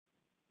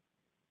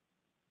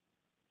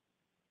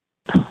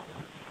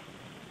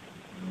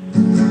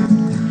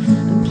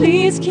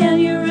Please can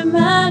you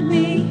remind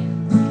me,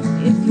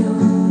 if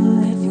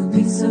you'll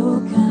be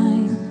so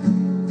kind,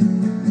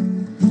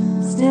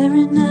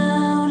 staring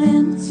out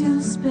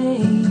into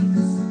space,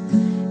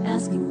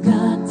 asking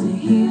God to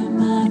hear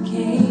my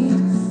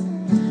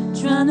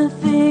case, trying to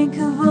think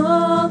of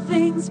all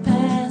things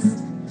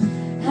past.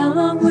 How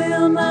long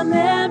will my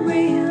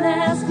memory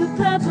last? The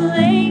purple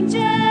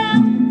angel,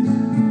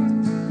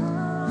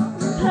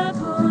 the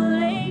purple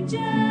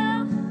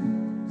angel,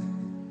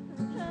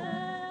 the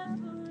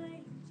purple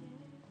angel.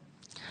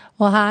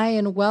 Well, hi,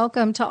 and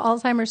welcome to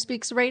Alzheimer's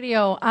Speaks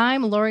Radio.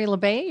 I'm Lori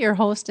LeBay, your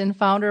host and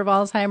founder of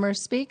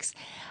Alzheimer's Speaks.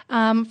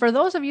 For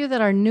those of you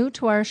that are new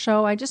to our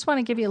show, I just want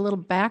to give you a little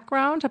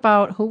background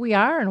about who we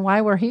are and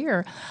why we're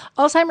here.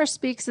 Alzheimer's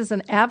Speaks is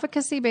an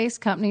advocacy-based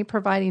company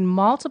providing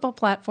multiple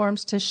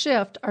platforms to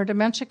shift our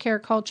dementia care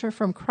culture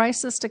from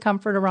crisis to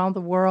comfort around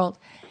the world.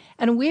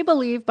 And we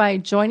believe by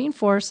joining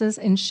forces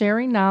and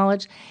sharing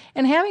knowledge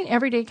and having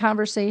everyday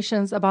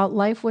conversations about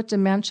life with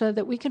dementia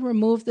that we can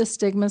remove the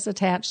stigmas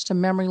attached to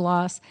memory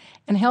loss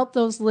and help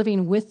those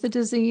living with the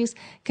disease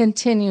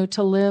continue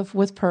to live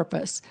with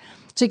purpose.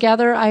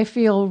 Together, I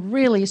feel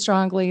really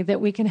strongly that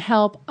we can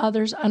help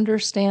others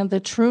understand the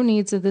true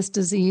needs of this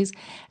disease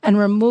and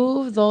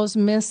remove those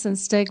myths and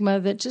stigma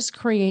that just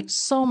create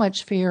so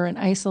much fear and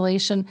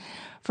isolation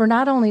for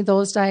not only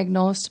those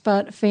diagnosed,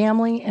 but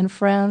family and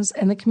friends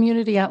and the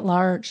community at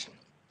large.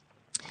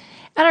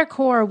 At our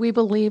core, we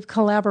believe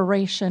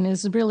collaboration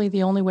is really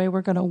the only way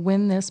we're going to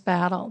win this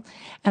battle.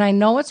 And I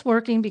know it's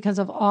working because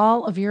of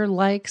all of your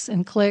likes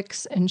and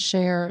clicks and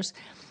shares.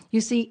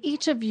 You see,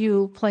 each of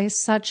you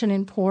plays such an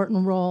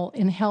important role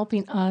in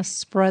helping us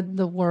spread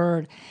the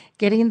word,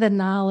 getting the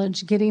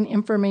knowledge, getting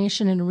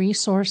information and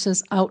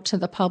resources out to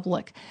the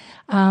public.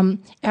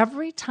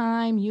 Every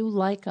time you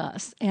like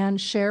us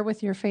and share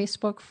with your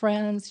Facebook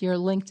friends, your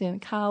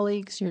LinkedIn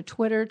colleagues, your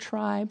Twitter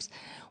tribes,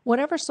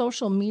 whatever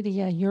social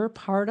media you're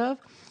part of,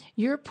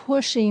 you're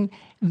pushing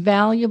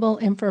valuable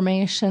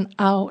information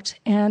out,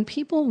 and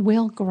people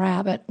will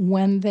grab it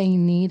when they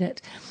need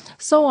it.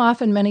 So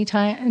often, many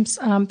times,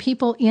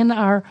 people in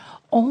our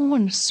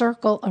own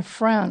circle of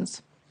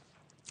friends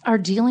are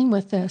dealing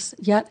with this,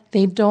 yet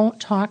they don't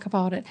talk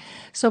about it.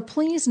 So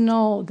please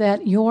know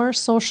that your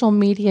social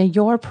media,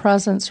 your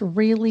presence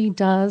really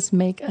does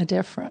make a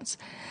difference.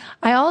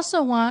 I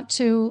also want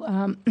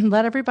to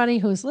let everybody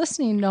who's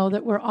listening know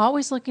that we're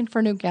always looking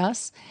for new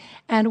guests,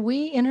 and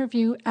we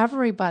interview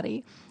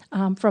everybody,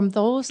 from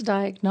those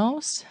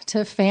diagnosed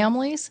to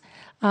families,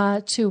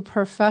 to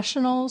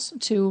professionals,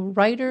 to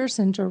writers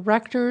and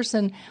directors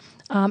and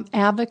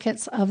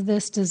advocates of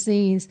this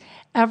disease.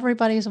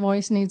 Everybody's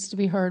voice needs to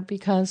be heard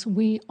because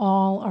we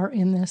all are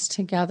in this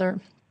together.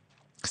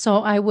 So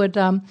I would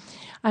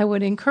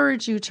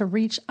encourage you to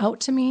reach out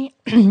to me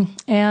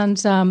and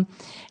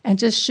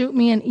just shoot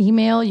me an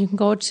email. You can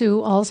go to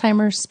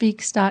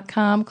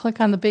alzheimersspeaks.com, click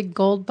on the big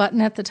gold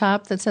button at the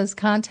top that says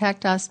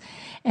Contact Us,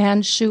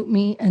 and shoot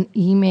me an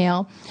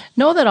email.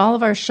 Know that all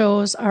of our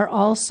shows are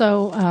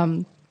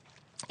also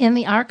in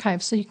the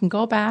archive, so you can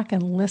go back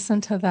and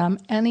listen to them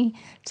any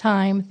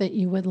time that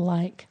you would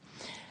like.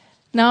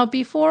 Now,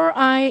 before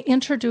I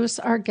introduce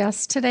our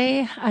guest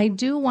today, I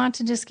do want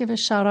to just give a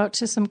shout out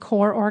to some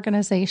core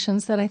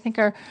organizations that I think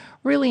are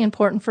really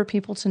important for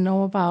people to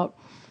know about.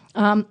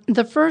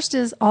 The first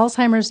is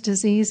Alzheimer's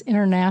Disease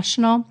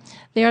International.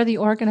 They are the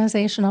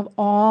organization of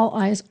all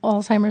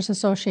Alzheimer's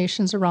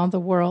associations around the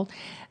world.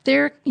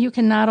 There you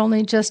can not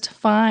only just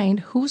find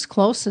who's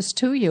closest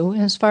to you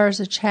as far as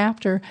a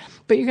chapter,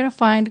 but you're going to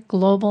find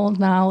global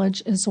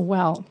knowledge as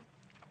well.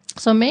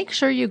 So make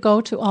sure you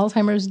go to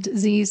Alzheimer's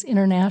Disease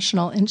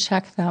International and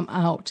check them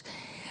out.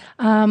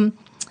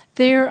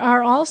 There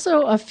are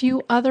also a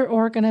few other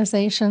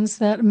organizations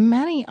that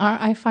many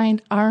I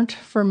find aren't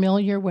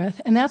familiar with,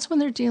 and that's when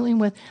they're dealing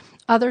with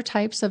other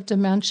types of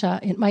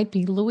dementia. It might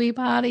be Lewy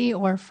body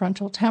or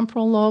frontal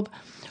temporal lobe,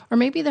 or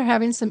maybe they're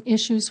having some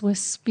issues with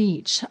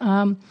speech.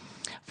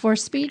 For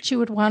speech, you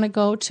would want to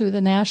go to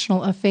the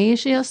National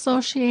Aphasia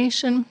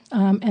Association,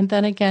 and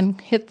then again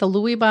hit the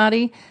Lewy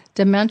Body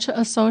Dementia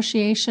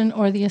Association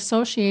or the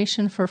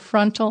Association for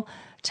Frontal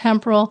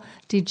Temporal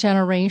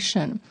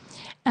Degeneration.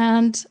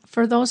 And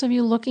for those of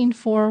you looking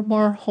for a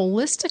more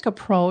holistic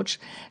approach,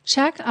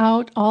 check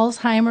out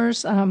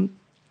Alzheimer's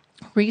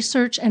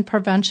Research and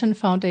Prevention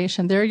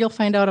Foundation. There you'll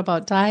find out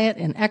about diet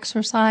and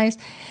exercise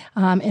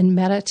and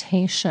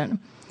meditation.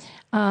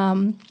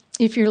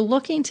 If you're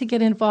looking to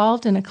get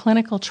involved in a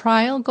clinical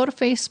trial, go to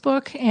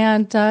Facebook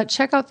and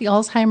check out the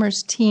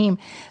Alzheimer's team.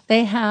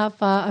 They have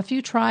a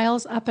few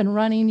trials up and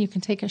running. You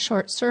can take a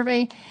short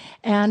survey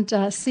and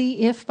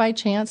see if by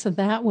chance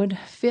that would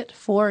fit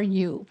for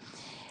you.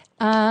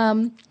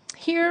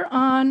 Here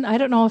on, I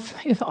don't know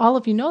if all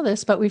of you know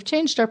this, but we've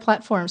changed our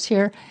platforms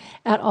here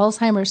at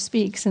Alzheimer's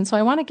Speaks. And so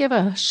I want to give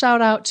a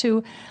shout out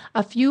to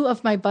a few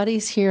of my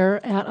buddies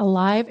here at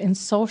Alive and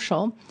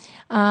Social.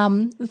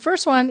 The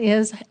first one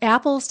is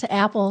Apples to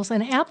Apples.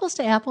 And Apples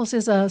to Apples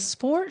is a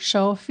sports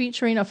show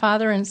featuring a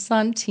father and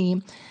son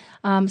team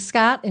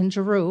Scott and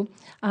Drew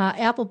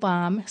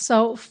Applebaum.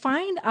 So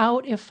find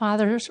out if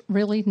fathers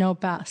really know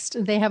best.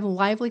 They have a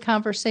lively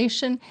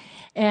conversation,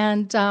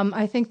 and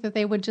I think that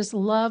they would just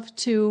love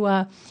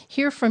to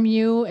hear from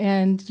you,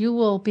 and you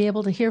will be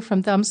able to hear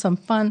from them some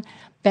fun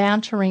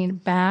bantering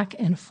back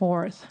and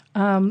forth.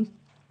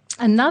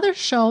 Another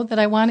show that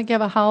I want to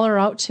give a holler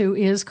out to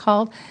is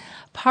called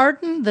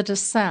Pardon the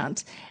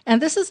Dissent.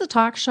 And this is a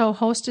talk show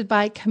hosted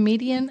by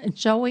comedian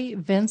Joey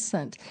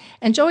Vincent.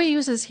 And Joey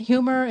uses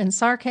humor and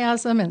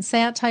sarcasm and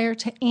satire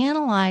to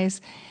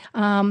analyze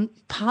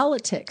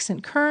politics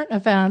and current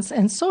events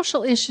and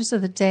social issues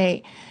of the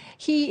day.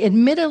 He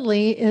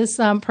admittedly is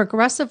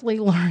progressively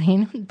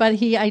learning, but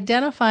he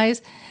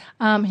identifies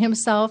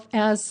himself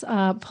as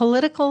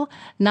political,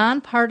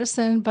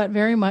 nonpartisan, but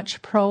very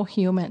much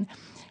pro-human.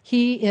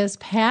 He is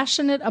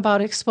passionate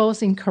about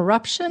exposing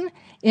corruption,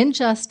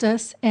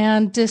 injustice,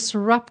 and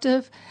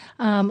disruptive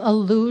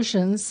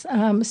illusions.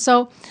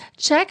 So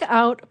check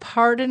out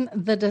Pardon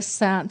the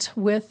Dissent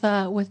with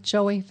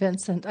Joey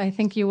Vincent. I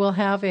think you will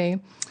have a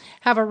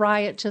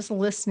riot just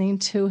listening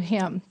to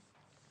him.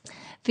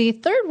 The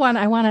third one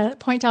I want to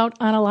point out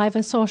on Alive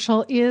and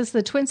Social is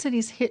the Twin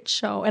Cities Hit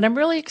Show. And I'm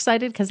really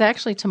excited because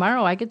actually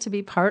tomorrow I get to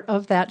be part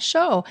of that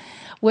show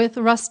with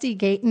Rusty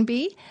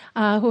Gatenby,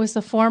 who is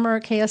the former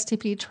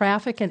KSTP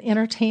traffic and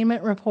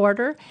entertainment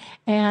reporter,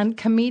 and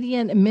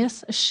comedian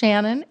Miss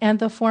Shannon, and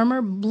the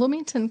former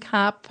Bloomington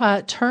cop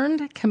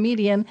turned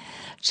comedian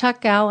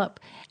Chuck Gallup.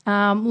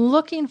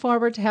 Looking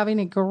forward to having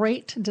a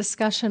great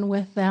discussion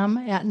with them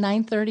at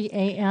 9:30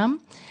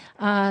 a.m.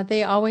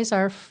 They always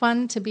are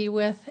fun to be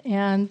with,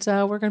 and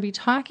we're going to be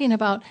talking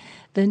about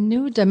the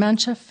new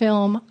Dementia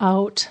film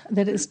out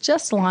that is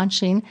just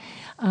launching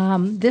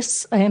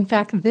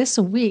this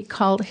week,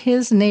 called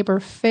His Neighbor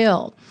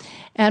Phil.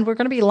 And we're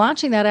going to be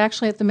launching that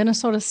actually at the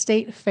Minnesota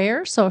State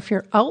Fair. So if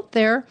you're out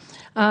there,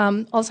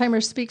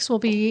 Alzheimer's Speaks will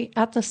be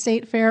at the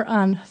State Fair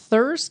on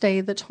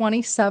Thursday, the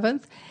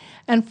 27th.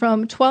 And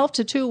from 12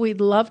 to 2, we'd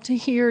love to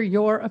hear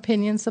your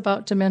opinions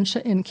about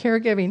dementia and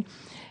caregiving.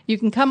 You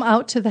can come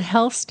out to the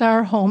Health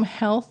Star Home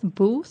Health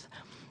booth,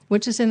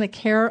 which is in the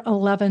Care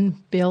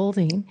 11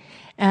 building,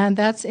 and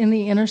that's in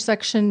the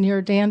intersection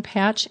near Dan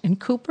Patch and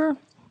Cooper.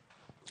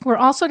 We're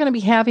also going to be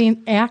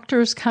having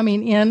actors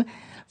coming in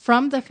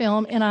from the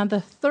film, and on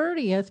the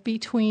 30th,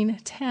 between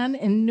 10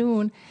 and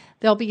noon,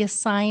 there'll be a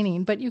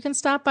signing. But you can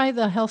stop by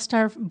the Health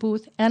Star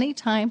booth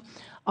anytime,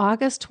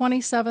 August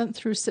 27th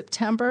through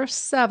September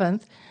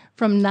 7th,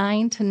 from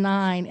 9 to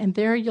 9, and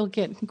there you'll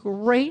get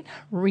great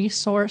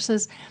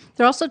resources.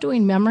 They're also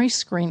doing memory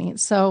screening,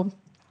 so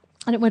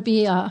it would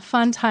be a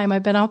fun time.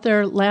 I've been out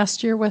there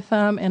last year with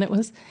them, and it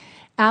was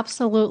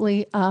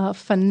absolutely a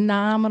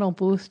phenomenal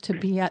booth to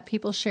be at.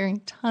 People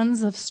sharing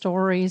tons of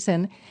stories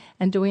and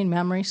doing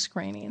memory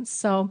screenings.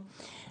 So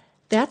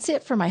that's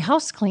it for my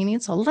house cleaning.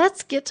 So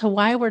let's get to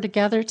why we're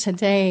together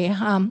today.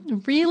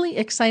 Really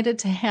excited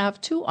to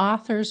have two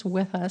authors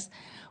with us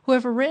who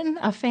have written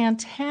a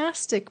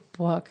fantastic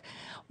book,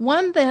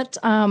 one that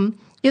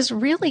is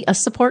really a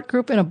support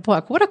group in a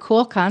book. What a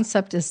cool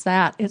concept is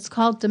that? It's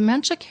called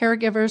Dementia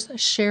Caregivers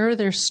Share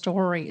Their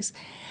Stories.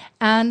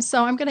 And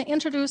so I'm going to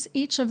introduce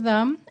each of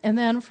them, and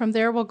then from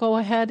there we'll go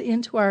ahead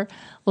into our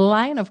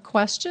line of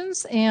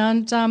questions,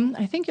 and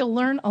I think you'll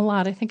learn a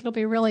lot. I think it'll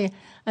be really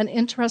an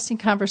interesting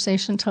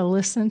conversation to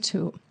listen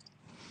to.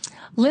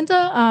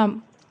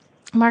 Linda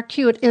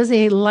Marcute is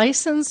a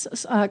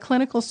licensed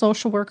clinical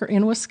social worker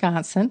in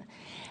Wisconsin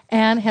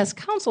and has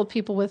counseled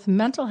people with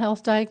mental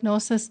health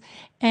diagnosis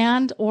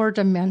and or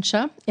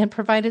dementia and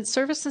provided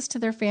services to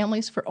their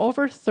families for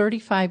over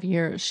 35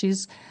 years.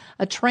 She's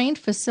a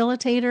trained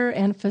facilitator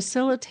and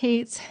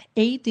facilitates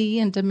AD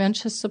and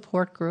dementia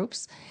support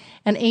groups.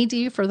 And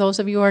AD, for those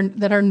of you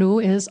that are new,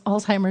 is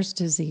Alzheimer's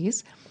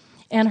disease.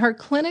 And her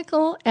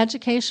clinical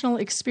educational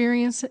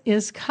experience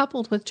is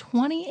coupled with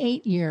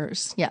 28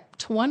 years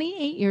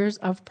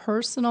of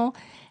personal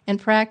and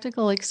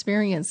practical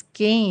experience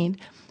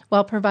gained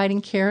while providing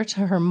care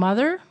to her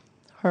mother,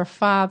 her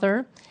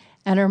father,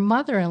 and her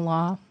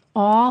mother-in-law,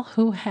 all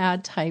who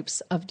had types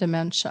of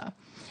dementia.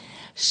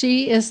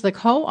 She is the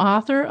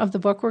co-author of the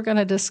book we're going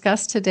to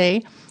discuss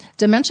today,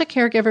 Dementia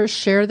Caregivers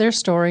Share Their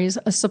Stories,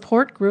 a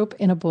support group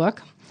in a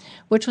book,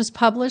 which was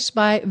published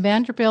by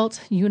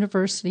Vanderbilt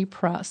University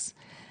Press.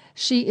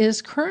 She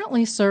is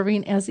currently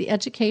serving as the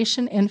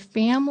Education and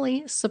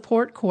Family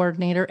Support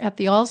Coordinator at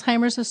the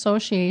Alzheimer's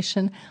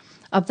Association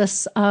of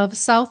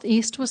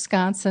Southeast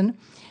Wisconsin,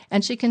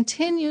 and she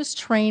continues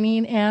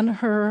training and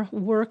her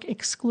work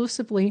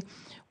exclusively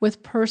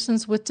with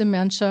persons with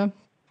dementia,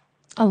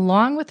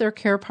 along with their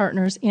care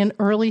partners in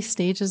early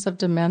stages of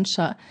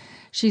dementia.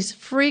 She's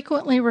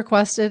frequently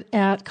requested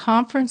at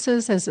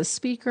conferences as a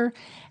speaker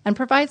and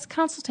provides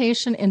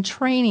consultation and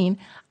training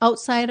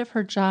outside of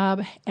her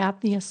job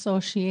at the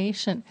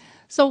association.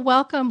 So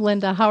welcome,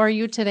 Linda. How are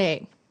you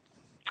today?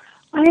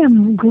 I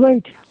am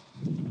great.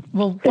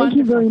 Well, Thank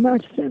you very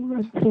much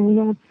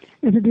for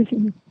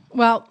introducing me.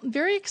 Well,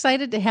 very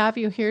excited to have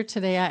you here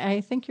today. I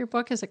think your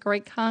book is a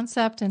great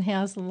concept and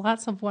has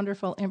lots of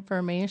wonderful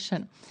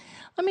information.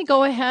 let me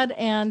go ahead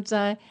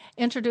and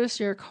introduce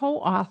your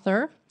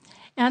co-author.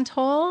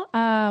 Anatole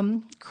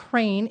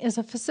Crane is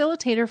a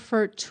facilitator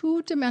for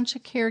 2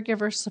 dementia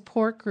caregiver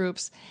support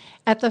groups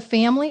at the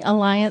Family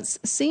Alliance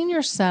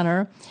Senior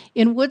Center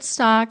in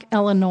Woodstock,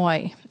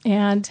 Illinois,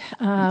 and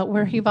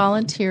where he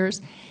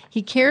volunteers.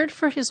 He cared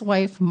for his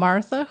wife,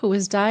 Martha, who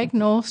was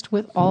diagnosed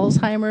with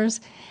Alzheimer's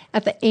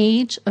at the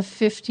age of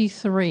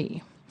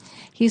 53.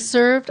 He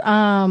served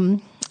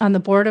on the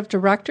board of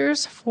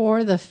directors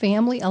for the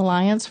Family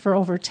Alliance for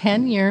over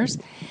 10 years.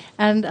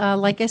 And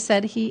like I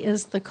said, he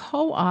is the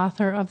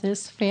co-author of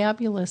this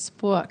fabulous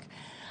book.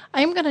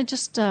 I'm going to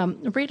just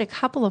read a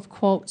couple of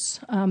quotes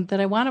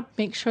that I want to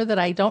make sure that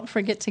I don't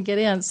forget to get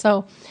in.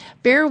 So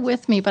bear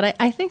with me, but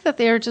I think that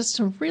they are just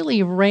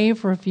really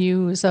rave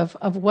reviews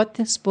of what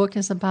this book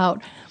is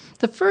about.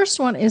 The first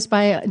one is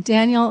by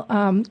Daniel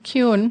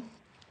Kuhn,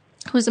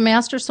 who's a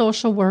master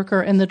social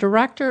worker and the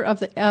director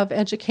of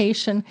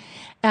education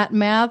at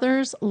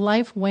Mather's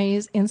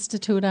Lifeways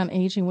Institute on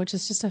Aging, which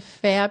is just a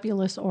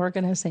fabulous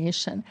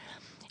organization.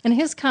 And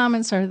his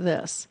comments are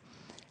this: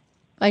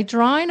 by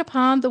drawing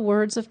upon the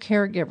words of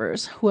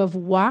caregivers who have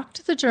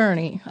walked the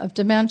journey of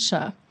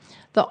dementia,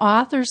 the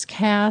authors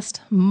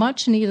cast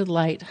much-needed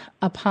light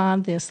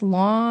upon this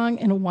long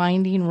and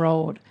winding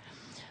road.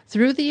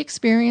 Through the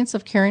experience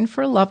of caring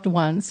for loved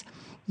ones,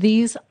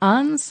 these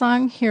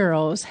unsung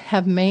heroes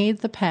have made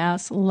the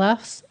path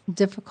less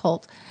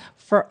difficult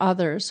for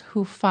others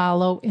who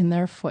follow in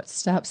their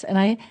footsteps. And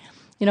I,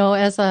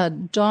 as a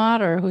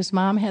daughter whose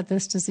mom had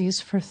this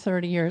disease for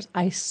 30 years,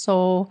 I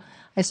so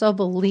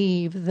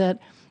believe that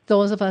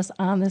those of us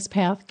on this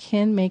path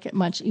can make it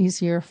much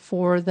easier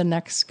for the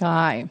next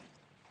guy.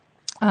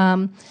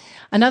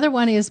 Another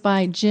one is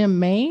by Jim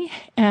May,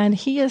 and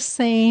he is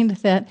saying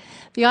that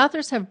the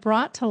authors have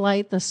brought to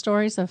light the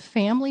stories of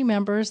family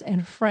members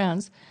and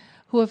friends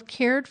who have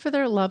cared for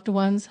their loved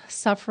ones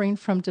suffering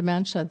from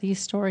dementia. These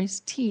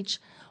stories teach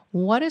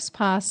what is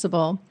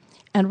possible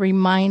and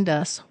remind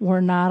us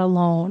we're not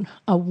alone,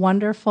 a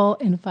wonderful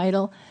and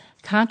vital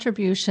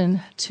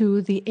contribution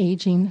to the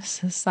aging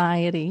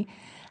society.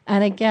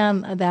 And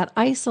again, that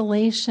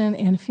isolation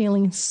and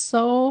feeling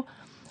so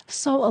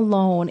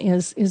alone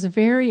is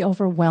very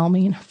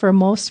overwhelming for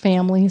most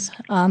families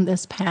on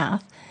this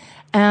path.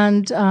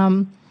 And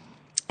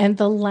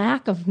the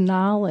lack of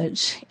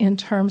knowledge in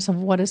terms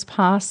of what is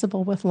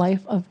possible with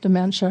life of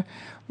dementia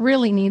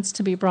really needs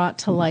to be brought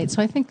to light.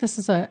 So I think this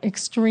is an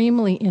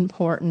extremely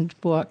important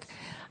book.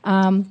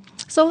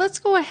 So let's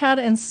go ahead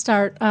and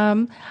start.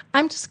 I'm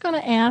just going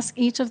to ask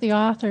each of the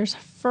authors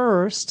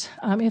first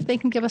if they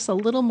can give us a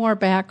little more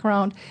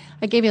background.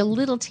 I gave you a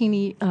little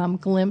teeny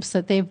glimpse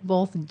that they've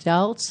both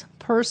dealt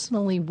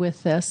personally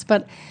with this,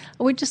 but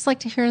I would just like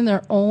to hear in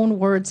their own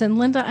words. And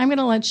Linda, I'm going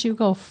to let you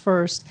go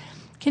first.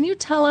 Can you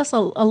tell us a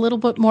little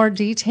bit more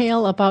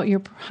detail about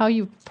how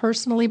you've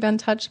personally been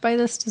touched by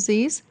this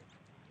disease?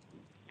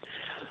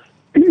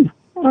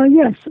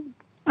 Yes.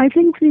 I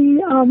think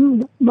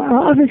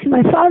obviously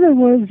my father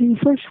was the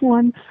first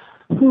one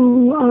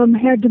who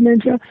had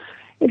dementia,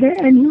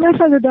 and my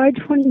father died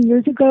 20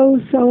 years ago.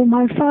 So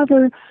my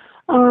father,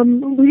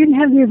 we didn't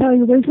have the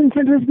evaluation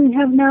centers we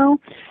have now,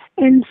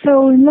 and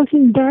so in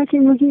looking back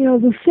and looking at all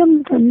the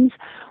symptoms,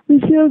 we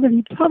feel that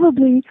he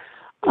probably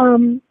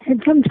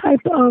had some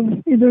type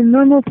of either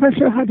normal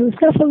pressure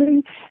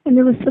hydrocephaly, and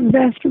there was some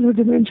vascular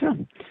dementia.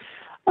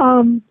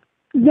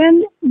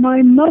 Then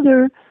my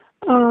mother.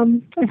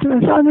 After my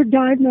father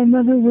died, my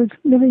mother was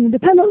living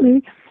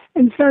independently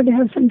and started to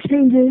have some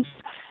changes,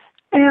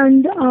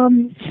 and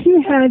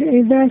she had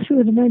a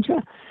vascular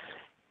dementia.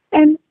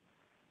 And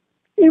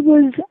it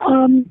was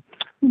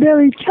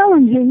very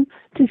challenging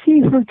to see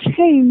her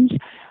change.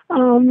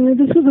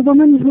 This was a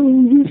woman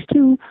who used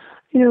to,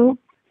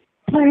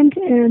 plant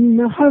and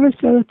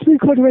harvest a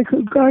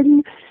 3/4-acre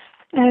garden,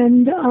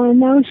 and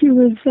now she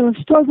was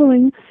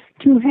struggling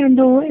to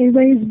handle a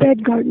raised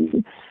bed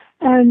garden.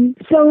 And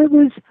so it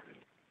was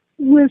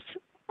with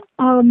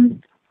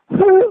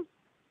her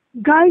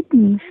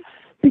guidance,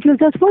 because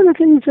that's one of the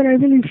things that I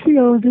really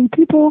feel, the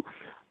people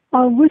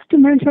with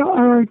dementia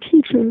are our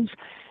teachers.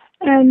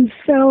 And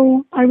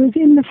so I was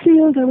in the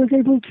field, I was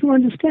able to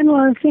understand a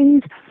lot of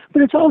things,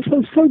 but it's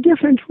also so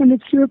different when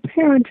it's your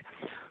parent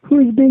who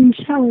is being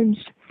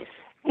challenged.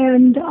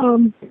 And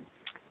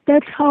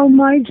that's how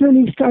my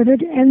journey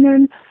started. And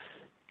then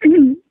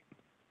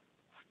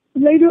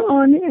later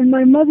on in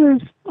my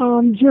mother's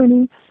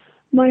journey,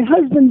 my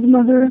husband's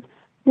mother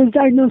was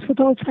diagnosed with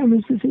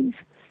Alzheimer's disease.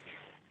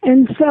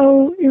 And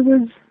so it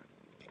was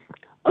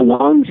a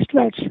long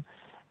stretch,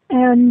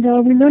 and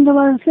we learned a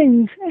lot of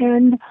things,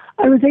 and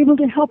I was able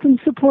to help and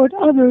support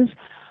others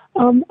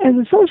as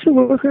a social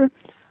worker,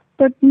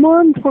 but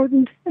more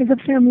important, as a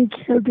family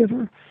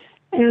caregiver.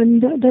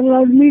 And that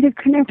allowed me to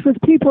connect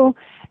with people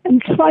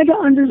and try to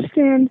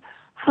understand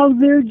how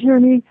their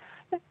journey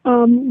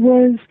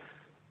was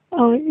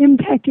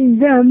impacting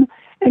them,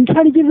 and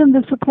try to give them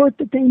the support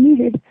that they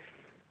needed.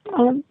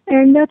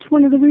 And that's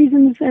one of the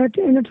reasons that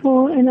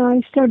Anatole and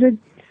I started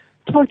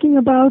talking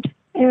about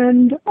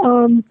and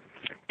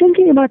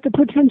thinking about the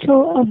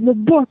potential of the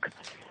book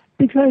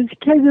because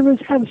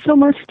caregivers have so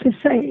much to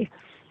say.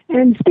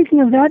 And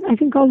speaking of that, I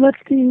think I'll let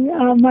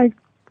my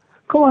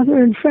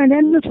co-author and friend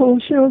Anatole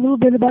share a little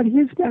bit about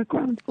his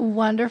background.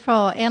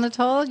 Wonderful.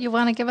 Anatole, you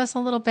want to give us a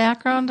little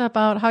background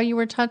about how you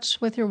were touched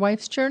with your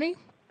wife's journey?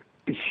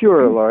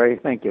 Sure, Laurie.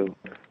 Thank you.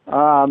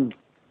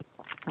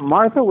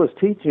 Martha was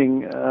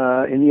teaching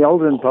in the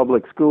Eldon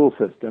public school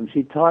system.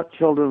 She taught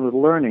children with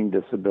learning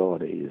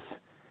disabilities.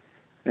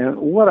 And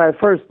what I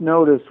first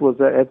noticed was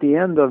that at the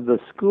end of the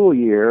school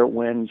year,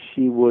 when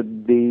she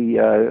would be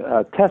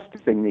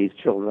testing these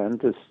children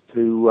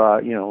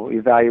to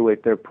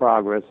evaluate their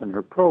progress in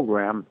her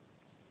program,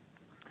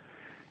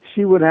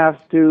 she would have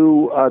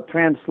to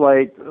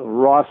translate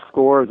raw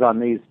scores on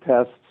these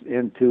tests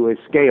into a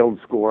scaled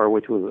score,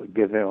 which would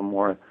give him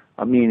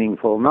a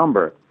meaningful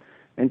number.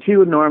 And she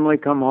would normally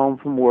come home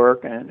from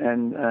work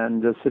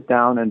and just sit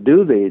down and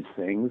do these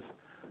things.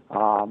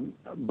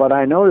 But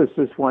I noticed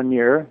this one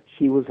year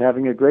she was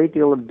having a great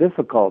deal of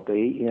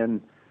difficulty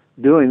in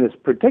doing this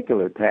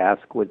particular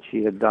task, which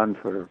she had done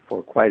for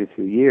quite a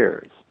few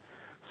years.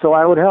 So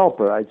I would help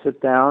her. I'd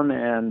sit down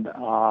and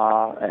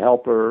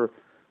help her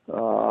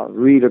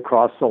read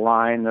across the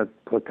line,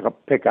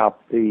 pick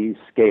up the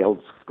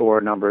scaled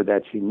score number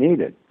that she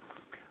needed.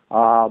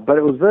 But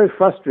it was very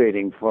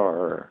frustrating for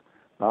her.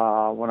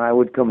 When I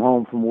would come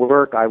home from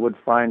work, I would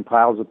find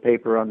piles of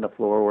paper on the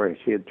floor where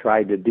she had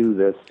tried to do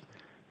this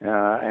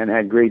and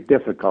had great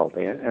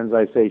difficulty. And as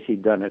I say,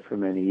 she'd done it for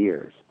many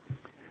years.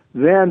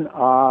 Then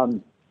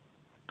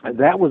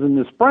that was in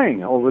the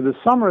spring. Over the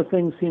summer,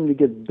 things seemed to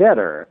get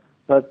better.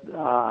 But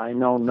I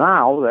know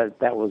now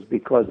that was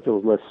because there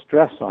was less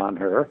stress on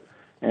her,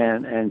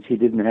 and she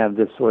didn't have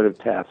this sort of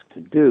task to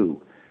do.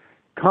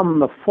 Come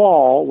the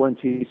fall, when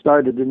she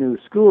started the new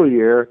school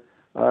year,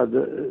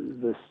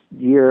 this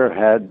year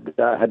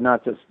had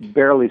not just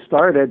barely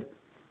started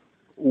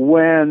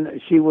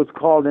when she was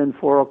called in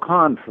for a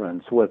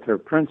conference with her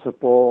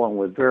principal and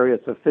with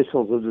various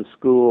officials of the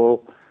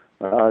school,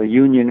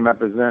 union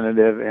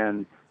representative,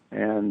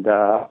 and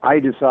I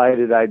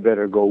decided I'd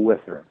better go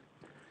with her.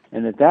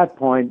 And at that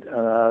point,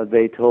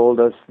 they told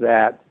us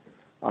that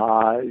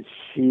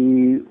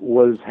she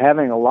was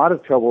having a lot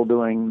of trouble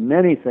doing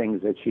many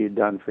things that she had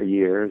done for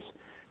years.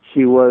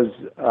 She was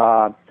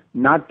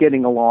not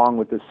getting along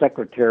with the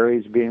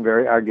secretaries, being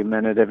very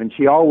argumentative, and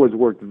she always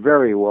worked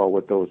very well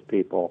with those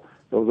people.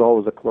 There was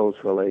always a close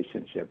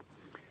relationship.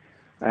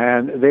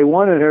 And they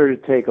wanted her to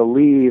take a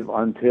leave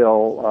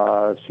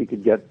until she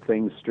could get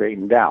things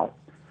straightened out.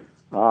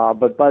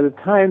 But by the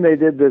time they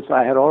did this,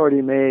 I had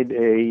already made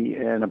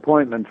an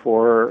appointment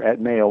for her at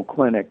Mayo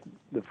Clinic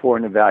for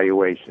an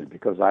evaluation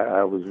because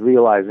I was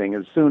realizing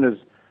as soon as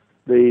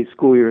the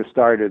school year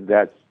started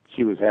that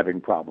she was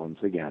having problems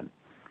again.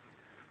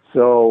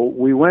 So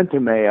we went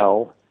to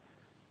Mayo,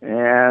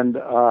 and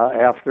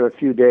after a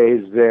few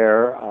days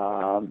there,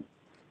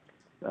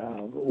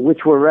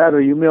 which were rather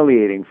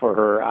humiliating for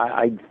her,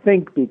 I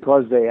think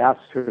because they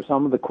asked her,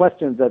 some of the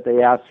questions that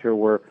they asked her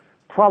were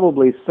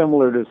probably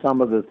similar to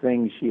some of the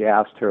things she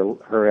asked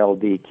her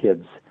LD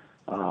kids,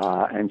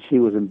 and she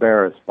was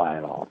embarrassed by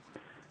it all.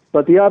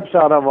 But the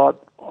upshot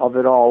of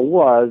it all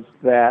was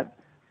that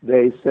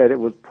they said it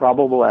was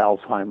probable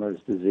Alzheimer's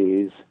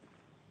disease.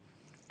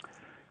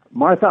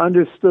 Martha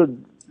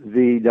understood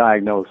the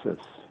diagnosis,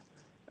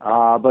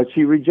 but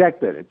she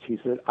rejected it. She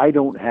said, I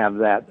don't have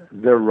that,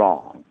 they're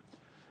wrong.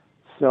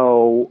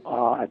 So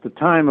at the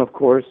time, of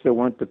course, there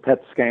weren't the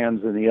PET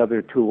scans and the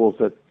other tools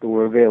that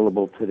were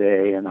available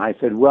today. And I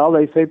said, well,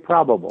 they say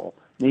probable.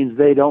 Means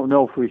they don't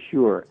know for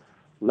sure.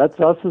 Let's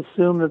us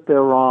assume that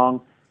they're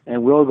wrong,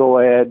 and we'll go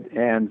ahead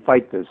and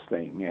fight this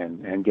thing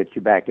and get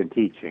you back in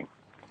teaching.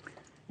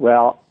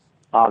 Well,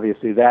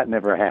 obviously that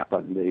never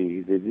happened.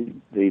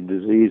 The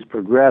disease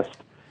progressed.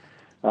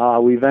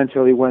 We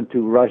eventually went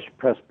to Rush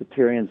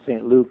Presbyterian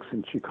St. Luke's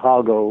in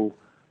Chicago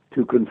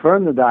to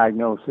confirm the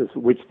diagnosis,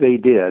 which they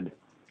did.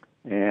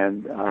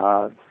 And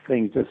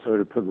things just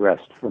sort of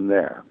progressed from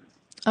there.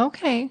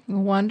 Okay,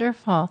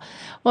 wonderful.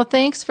 Well,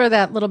 thanks for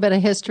that little bit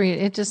of history.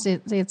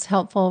 It's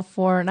helpful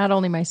for not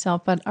only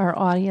myself but our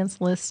audience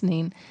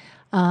listening.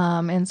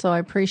 And so I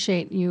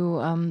appreciate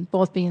you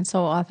both being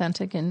so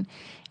authentic in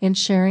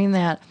sharing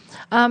that.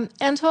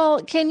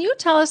 Anatole, can you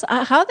tell us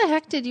how the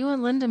heck did you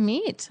and Linda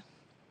meet?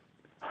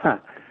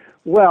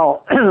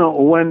 Well,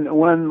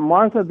 when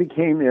Martha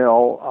became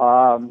ill,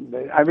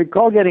 I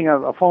recall getting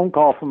a phone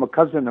call from a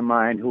cousin of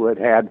mine who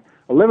had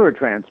a liver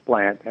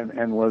transplant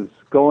and was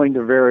going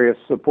to various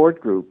support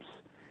groups.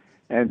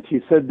 And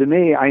she said to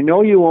me, I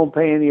know you won't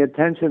pay any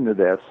attention to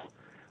this,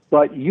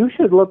 but you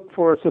should look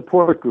for a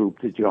support group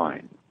to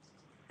join.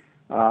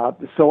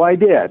 So I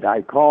did.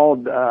 I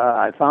called,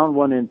 I found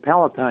one in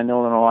Palatine,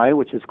 Illinois,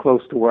 which is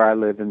close to where I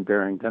live in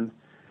Barrington.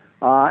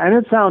 And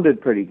it sounded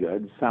pretty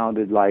good. It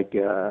sounded like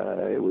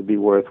it would be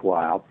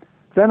worthwhile.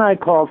 Then I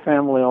called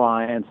Family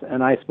Alliance,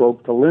 and I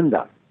spoke to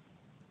Linda.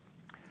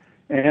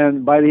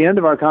 And by the end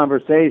of our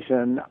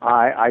conversation,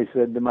 I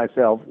said to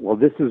myself, well,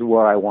 this is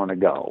where I want to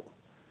go.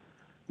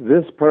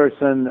 this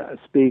person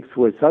speaks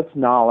with such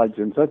knowledge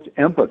and such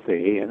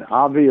empathy, and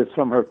obvious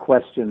from her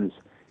questions,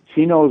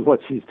 she knows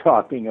what she's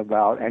talking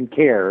about and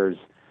cares.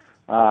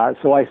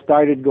 So I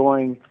started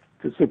going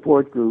to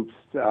support groups.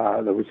 There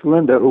was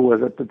Linda, who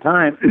was at the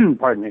time,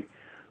 pardon me,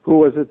 who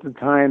was at the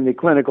time the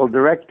clinical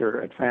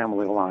director at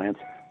Family Alliance,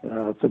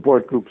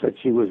 support groups that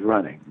she was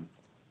running.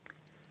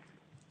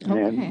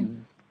 Okay.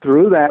 And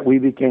through that, we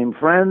became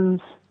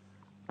friends.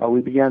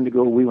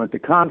 We went to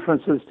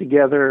conferences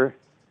together,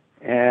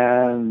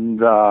 and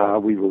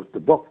we wrote the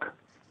book,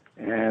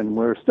 and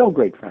we're still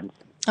great friends.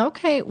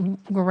 Okay,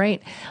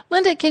 great.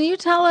 Linda, can you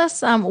tell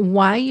us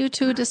why you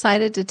two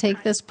decided to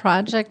take this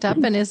project up,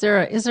 and is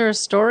there a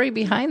story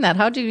behind that?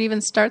 How did you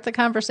even start the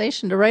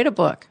conversation to write a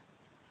book?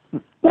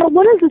 Well,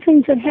 one of the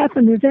things that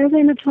happened is as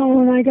Anatole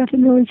and I got to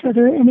know each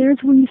other, and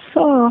as we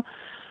saw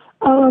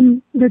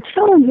the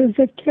challenges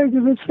that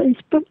caregivers face,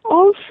 but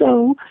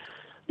also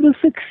the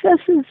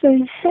successes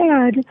they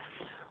had,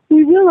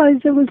 we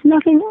realized there was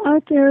nothing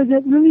out there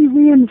that really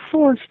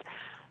reinforced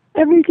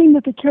everything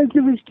that the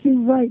caregivers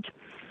do right.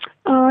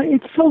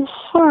 It's so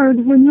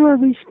hard when you are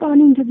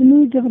responding to the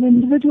needs of an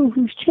individual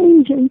who's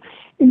changing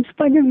in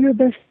spite of your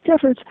best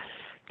efforts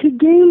to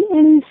gain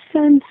any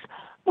sense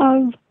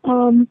of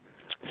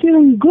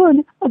feeling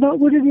good about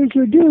what it is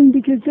you're doing,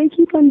 because they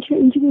keep on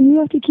changing and you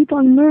have to keep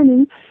on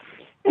learning.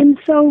 And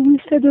so we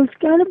said there's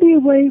got to be a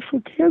way for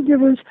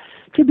caregivers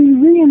to be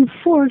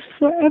reinforced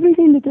for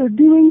everything that they're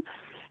doing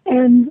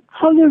and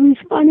how they're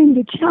responding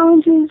to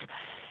challenges,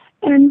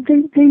 and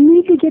they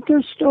need to get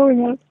their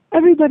story out.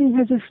 Everybody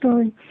has a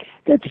story.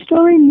 That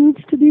story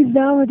needs to be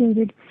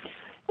validated,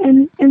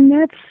 and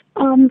that's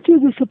through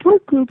the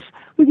support groups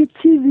we could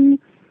see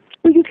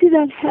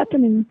that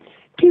happening.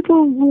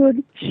 People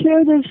would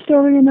share their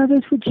story, and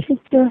others would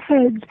shake their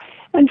heads.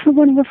 And for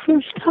one of the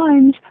first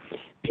times,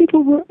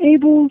 people were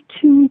able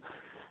to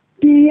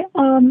be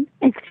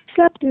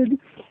accepted,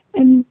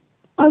 and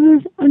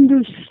others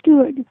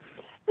understood.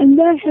 And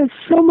that has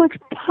so much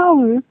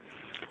power,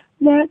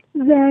 that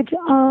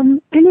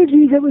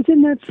energy that was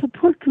in that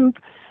support group,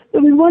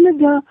 that we wanted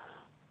to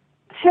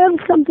have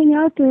something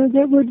out there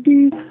that would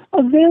be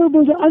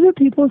available to other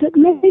people that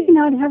may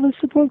not have a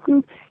support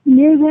group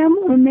near them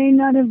or may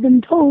not have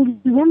been told, as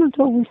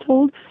Anatole was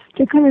told,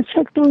 to kind of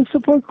check those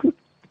support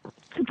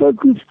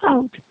groups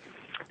out.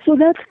 So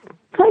that's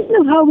kind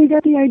of how we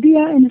got the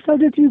idea and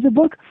started through the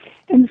book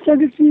and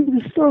started through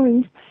the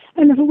stories.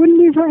 And if it wouldn't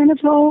be for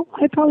Anatole,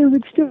 I probably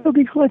would still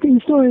be collecting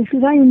stories,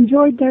 because I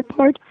enjoyed that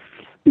part,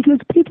 because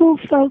people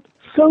felt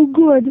so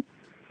good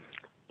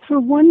for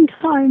one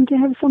time to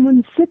have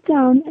someone sit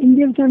down and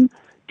give them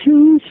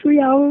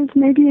 2-3 hours,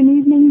 maybe an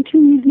evening, 2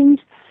 evenings,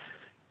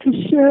 to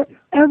share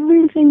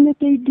everything that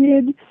they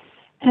did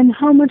and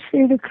how much they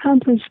had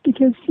accomplished,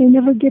 because they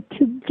never get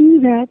to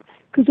do that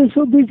because they're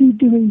so busy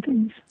doing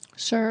things.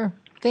 Sure.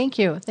 Thank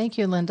you,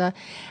 Linda.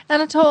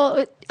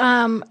 Anatole,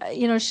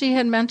 she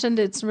had mentioned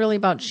it's really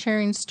about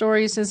sharing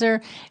stories. Is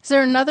there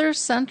another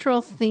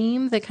central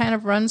theme that kind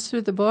of runs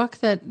through the book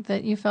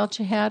that you felt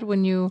you had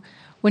when you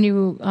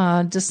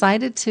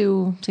decided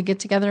to get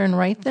together and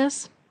write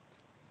this?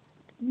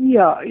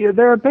 Yeah,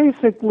 there are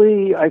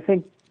basically, I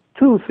think,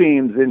 2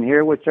 themes in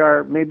here which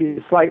are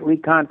maybe slightly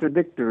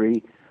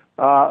contradictory.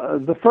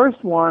 The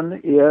first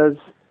one is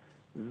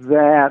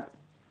that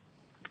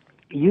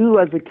you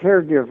as a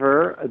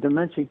caregiver, a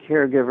dementia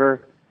caregiver,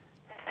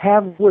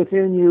 have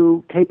within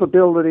you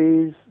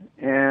capabilities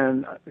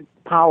and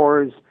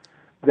powers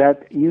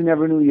that you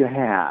never knew you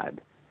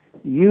had.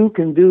 You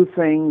can do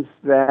things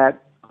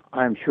that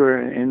I'm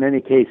sure in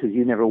many cases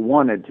you never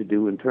wanted to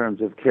do in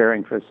terms of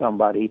caring for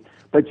somebody,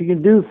 but you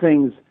can do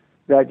things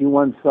that you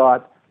once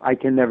thought, I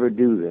can never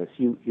do this.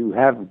 You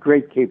have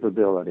great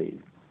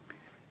capabilities.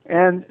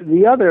 And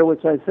the other,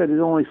 which I said is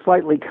only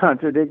slightly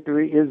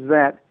contradictory, is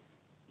that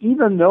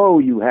even though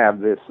you have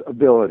this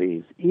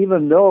abilities,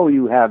 even though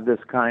you have this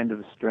kind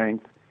of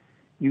strength,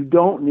 you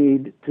don't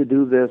need to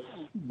do this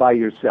by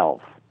yourself.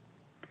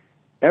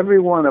 Every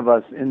one of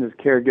us in this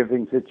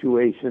caregiving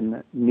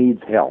situation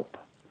needs help.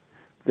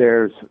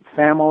 There's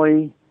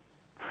family,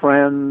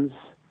 friends,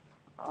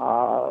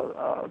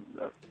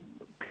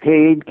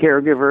 paid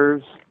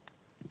caregivers,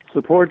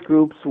 support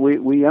groups.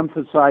 We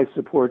emphasize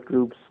support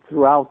groups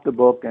throughout the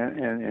book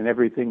and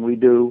everything we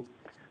do.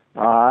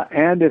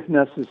 And if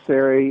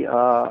necessary,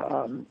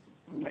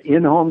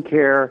 in-home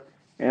care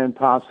and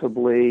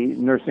possibly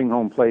nursing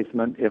home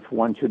placement if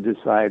one should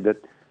decide that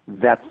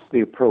that's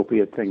the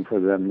appropriate thing for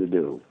them to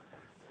do.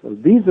 So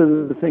these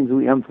are the things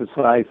we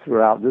emphasize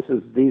throughout.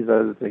 These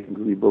are the things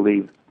we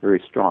believe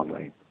very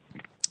strongly.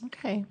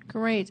 Okay,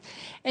 great.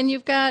 And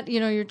you've got,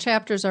 your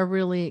chapters are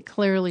really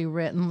clearly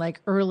written, like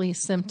early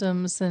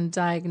symptoms and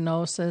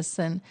diagnosis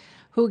and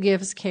who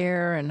gives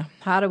care and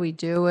how do we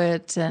do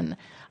it, and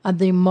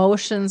the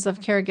emotions of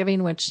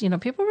caregiving, which,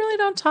 people really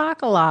don't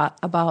talk a lot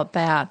about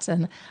that,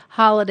 and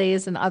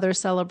holidays and other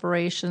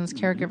celebrations,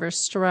 caregiver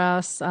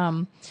stress,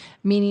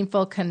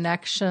 meaningful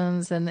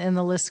connections, and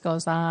the list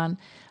goes on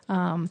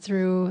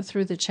through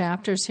the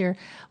chapters here.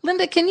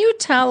 Linda, can you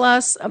tell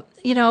us,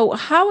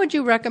 how would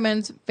you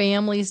recommend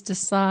families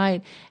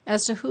decide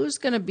as to who's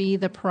going to be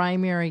the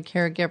primary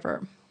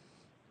caregiver?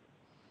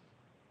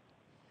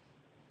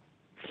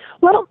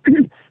 Well,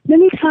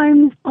 many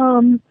times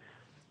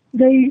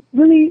the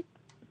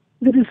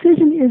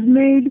decision is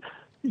made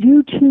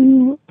due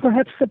to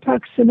perhaps the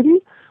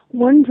proximity.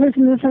 One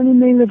person in the family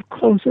may live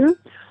closer.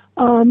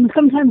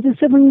 Sometimes the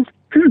siblings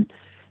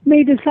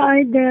may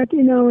decide that,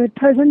 at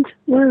present,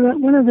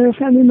 one of their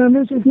family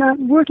members is not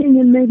working,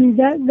 and maybe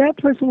that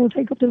person will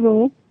take up the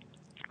role.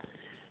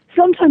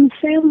 Sometimes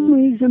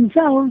families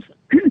themselves,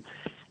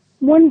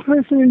 one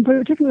person in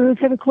particular has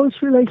had a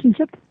close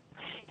relationship.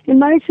 In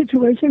my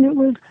situation, it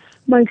was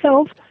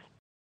myself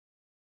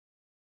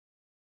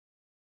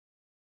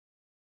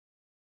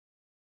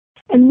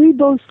and we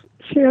both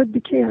shared the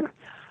care.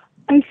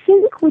 I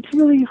think what's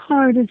really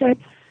hard is that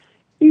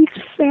each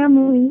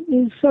family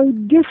is so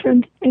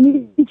different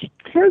and each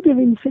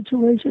caregiving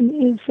situation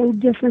is so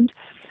different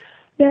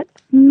that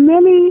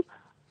many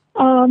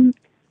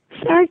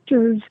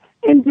factors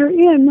enter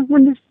in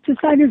when it's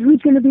decided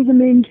who's going to be the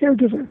main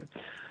caregiver.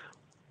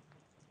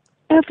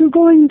 After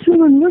going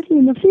through and working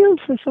in the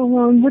field for so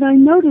long, what I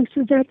noticed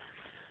is that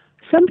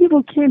some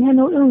people can't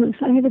handle illness.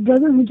 I had a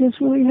brother who just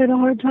really had a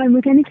hard time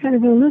with any kind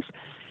of illness,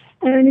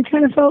 and it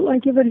kind of felt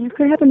like if it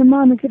could happen to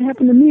Mom, it could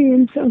happen to me,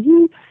 and so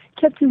he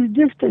kept his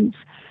distance.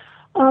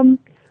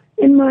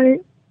 In my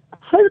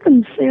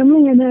husband's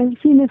family, and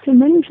I've seen this in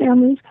many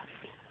families,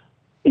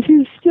 if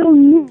you still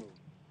need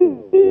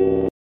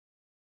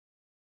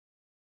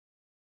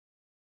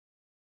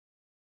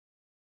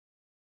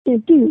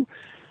can't do.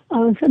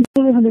 Some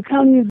people live in the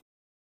county of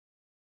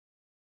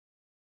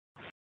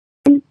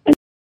and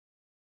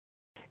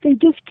they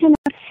just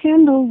cannot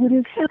handle what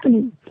is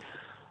happening.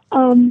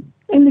 And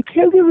the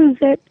caregivers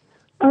that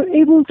are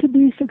able to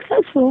be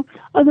successful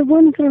are the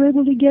ones that are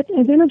able to get,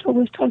 as Anatole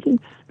was talking,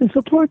 the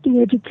support,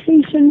 the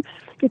education,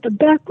 get the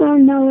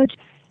background knowledge,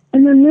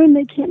 and then learn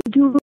they can't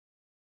do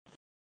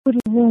it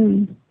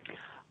alone.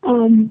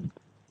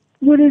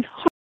 What is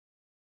hard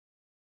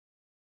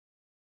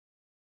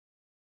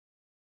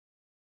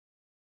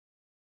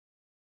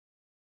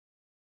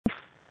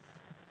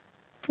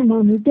for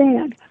Mom or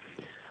Dad.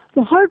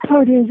 The hard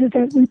part is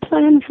that we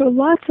plan for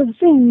lots of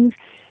things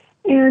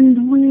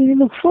and we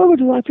look forward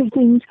to lots of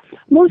things.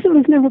 Most of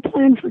us never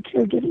plan for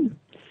caregiving.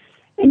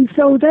 And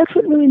so that's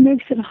what really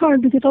makes it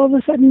hard, because all of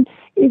a sudden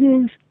it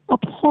is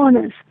upon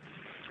us.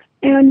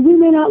 And we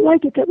may not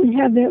like it that we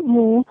have that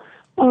role,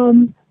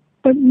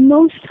 but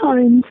most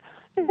times,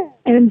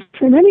 and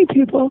for many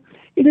people,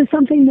 it is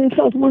something they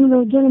felt. One of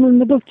the gentlemen in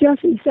the book,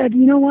 Jesse, said,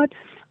 you know what,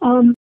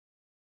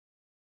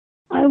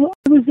 I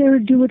was there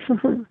to do it for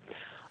her.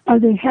 Are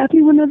they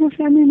happy when other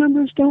family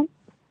members don't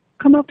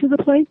come up to the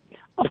plate?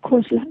 Of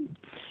course not.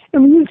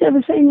 And we used to have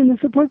a saying in the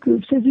support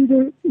groups, there's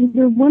either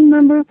one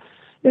member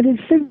that is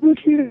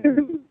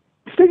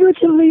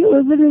figuratively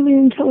or literally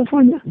in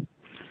California.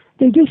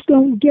 They just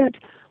don't get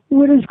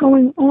what is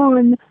going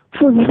on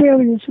for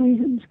various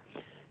reasons.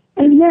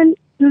 And then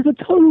there's a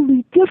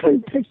totally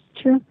different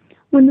picture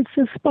when it's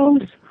the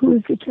spouse who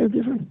is the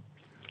caregiver,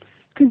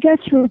 because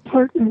that's your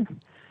partner.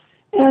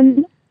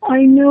 And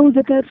I know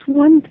that that's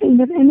one thing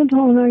that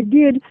Anatole and I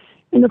did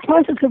in the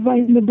process of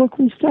writing the book.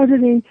 We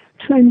started a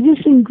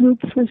transition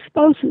group for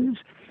spouses,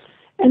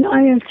 and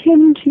I asked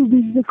him to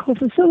be the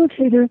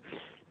co-facilitator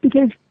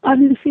because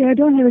obviously I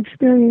don't have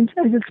experience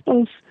as a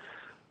spouse,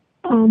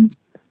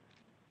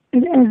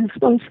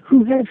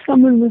 who has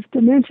someone with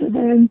dementia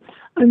that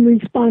I'm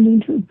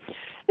responding to.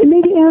 And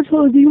maybe,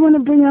 Anatole, do you want to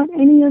bring out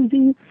any of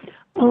the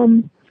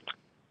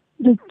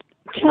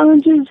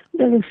challenges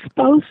that a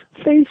spouse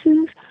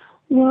faces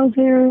while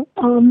they're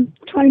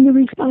trying to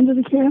respond to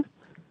the care?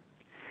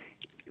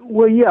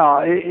 Well,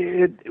 yeah.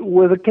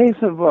 With a case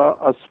of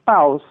a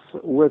spouse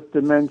with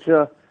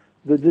dementia,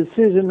 the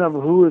decision of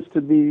who is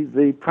to be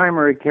the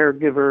primary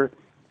caregiver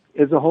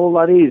is a whole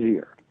lot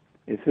easier.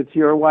 If it's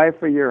your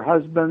wife or your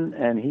husband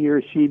and he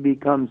or she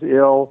becomes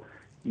ill,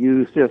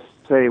 you just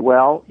say,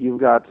 well,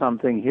 you've got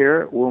something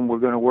here, when we're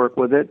going to work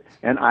with it,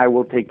 and I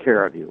will take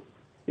care of you.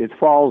 It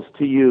falls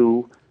to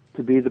you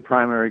to be the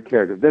primary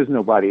caregiver. There's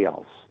nobody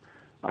else.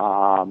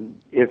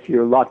 If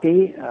you're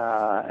lucky,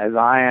 as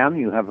I am,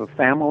 you have a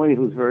family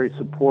who's very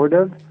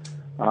supportive,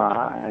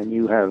 and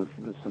you have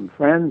some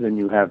friends, and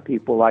you have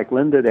people like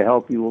Linda to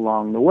help you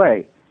along the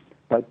way.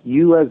 But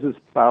you as a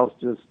spouse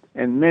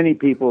and many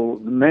people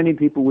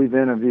we've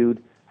interviewed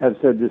have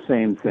said the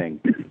same thing.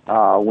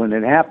 When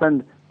it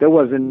happened, there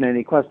wasn't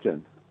any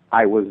question.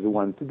 I was the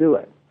one to do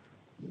it.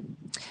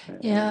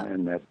 Yeah.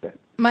 And that's it.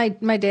 My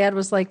dad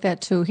was like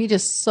that too. He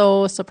just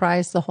so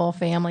surprised the whole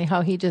family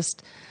how he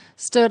just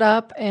stood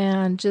up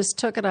and just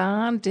took it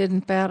on,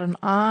 didn't bat an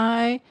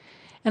eye.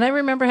 And I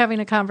remember having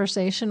a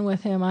conversation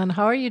with him on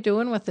how are you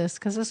doing with this?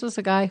 Because this was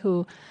a guy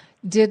who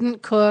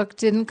didn't cook,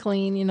 didn't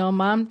clean. You know,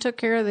 Mom took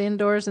care of the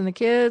indoors and the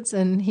kids,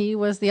 and he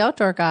was the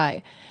outdoor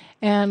guy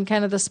and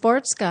kind of the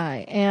sports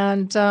guy.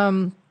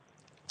 And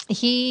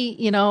he,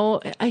 you know,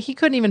 he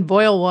couldn't even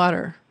boil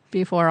water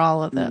before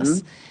all of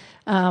this.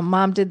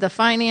 Mom did the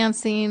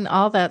financing,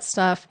 all that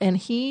stuff, and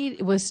he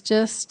was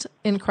just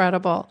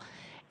incredible.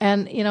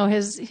 And, you know,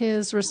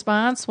 his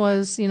response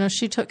was, you know,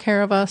 she took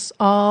care of us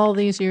all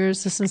these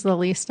years. This is the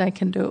least I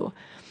can do,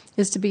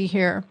 is to be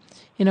here,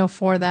 you know,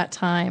 for that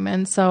time.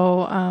 And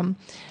so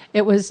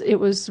it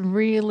was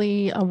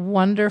really a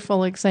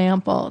wonderful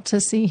example to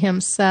see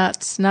him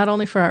set, not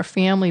only for our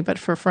family, but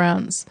for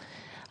friends,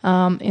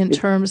 in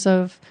terms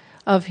of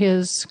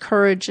his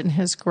courage and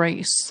his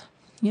grace.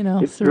 You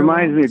know, it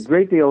reminds me a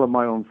great deal of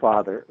my own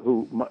father,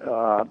 who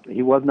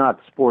he was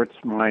not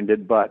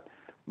sports-minded, but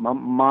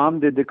Mom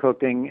did the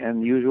cooking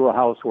and the usual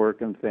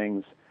housework and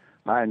things,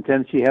 and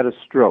then she had a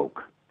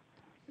stroke.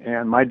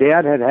 And my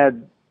dad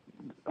had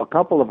a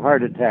couple of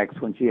heart attacks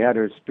when she had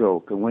her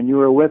stroke. And when you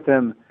were with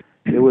him,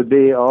 it would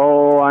be,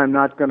 oh, I'm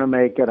not going to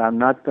make it. I'm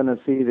not going to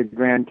see the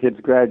grandkids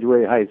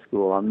graduate high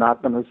school. I'm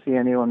not going to see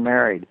anyone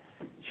married.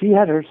 She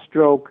had her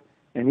stroke,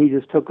 and he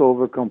just took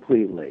over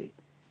completely.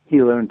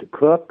 He learned to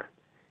cook.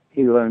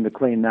 He learned to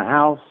clean the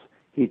house.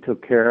 He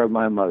took care of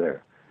my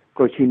mother. Of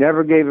course, she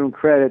never gave him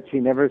credit. She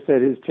never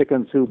said his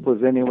chicken soup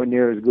was anywhere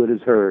near as good as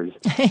hers,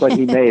 but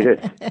he made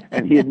it,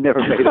 and he had never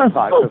made a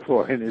pot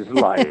before in his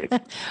life.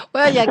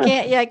 Well,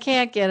 you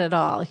can't get it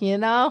all, you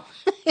know?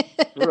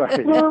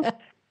 Right. Well,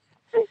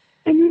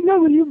 and you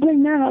know, when you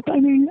bring that up, I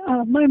mean,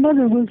 my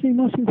mother was the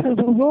most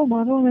incredible role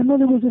model. My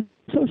mother was a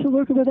social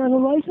worker without a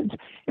license.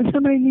 If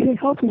somebody needed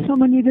help or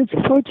someone needed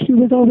support, she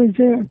was always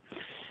there.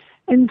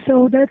 And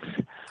so that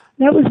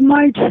was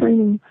my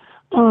training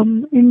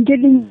in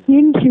getting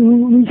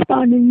into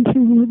responding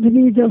to the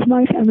needs of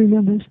my family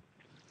members.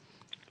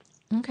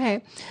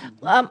 Okay.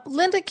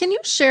 Linda, can you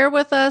share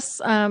with us,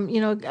 you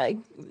know,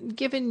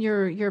 given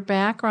your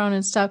background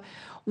and stuff,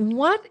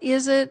 what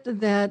is it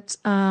that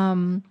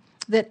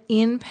that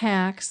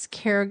impacts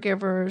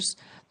caregivers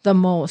the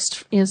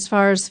most as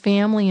far as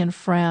family and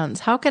friends?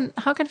 How can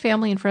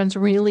family and friends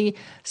really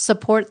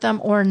support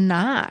them or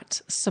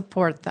not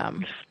support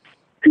them?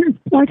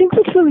 Well, I think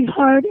what's really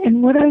hard,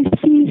 and what I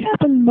see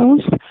happen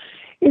most,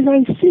 is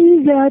I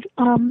see that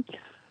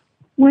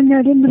when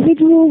that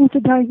individual with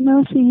the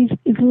diagnosis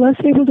is less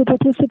able to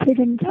participate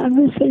in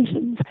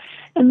conversations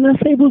and less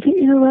able to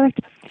interact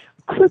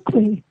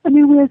quickly. I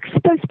mean, we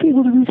expect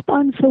people to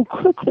respond so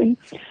quickly.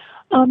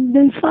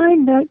 They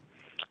find that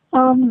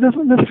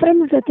the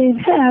friends that they've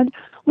had,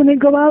 when they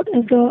go out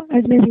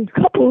as maybe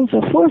couples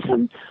or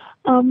foursome,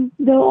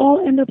 they'll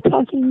all end up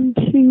talking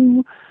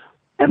to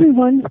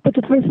everyone but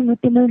the person with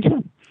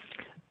dementia,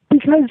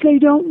 because they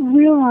don't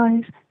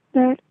realize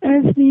that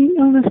as the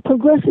illness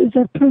progresses,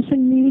 that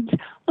person needs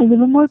a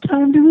little more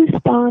time to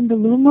respond, a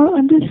little more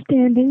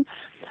understanding,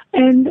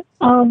 and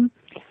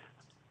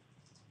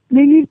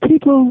they need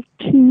people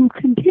to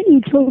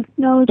continue to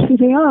acknowledge who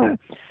they are.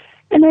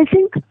 And I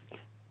think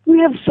we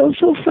have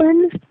social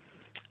friends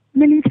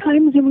many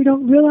times, and we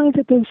don't realize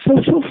that those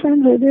social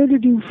friends are there to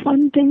do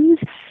fun things.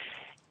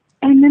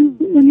 And then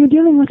when you're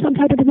dealing with some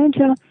type of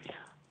dementia,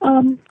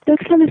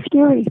 that's kind of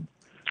scary.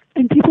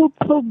 And people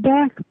pull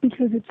back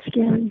because it's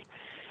scary.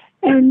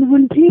 And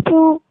when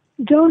people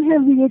don't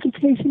have the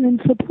education and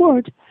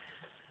support,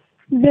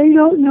 they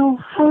don't know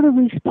how to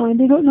respond.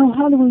 They don't know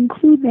how to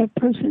include that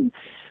person.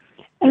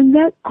 And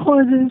that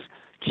causes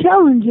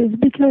challenges,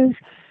 because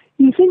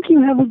you think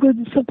you have a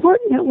good support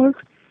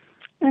network,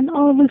 and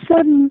all of a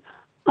sudden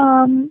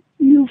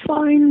you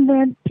find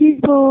that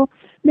people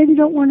maybe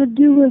don't want to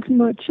do as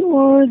much,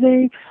 or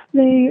they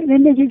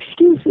make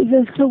excuses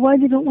as to why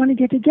they don't want to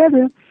get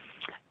together.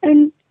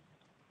 And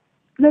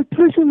the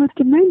person with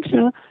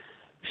dementia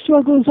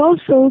struggles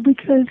also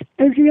because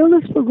as the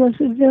illness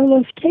progresses, they're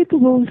less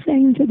capable of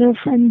saying to their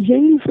friend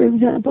Jane, for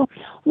example,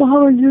 well,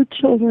 how are your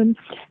children,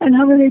 and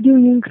how are they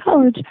doing in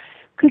college?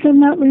 Because I'm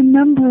not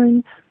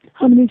remembering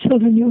how many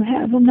children you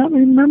have. I'm not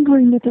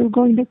remembering that they're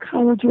going to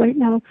college right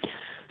now.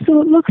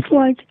 So it looks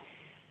like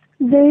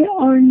they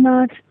are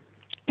not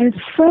as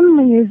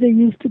friendly as they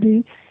used to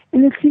be,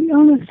 and it's the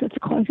illness that's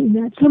causing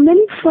that. So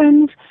many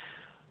friends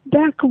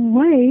back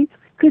away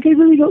because they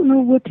really don't know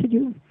what to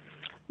do.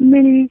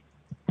 Many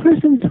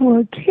persons who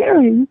are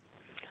caring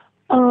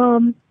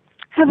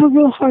have a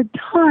real hard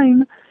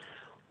time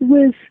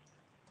with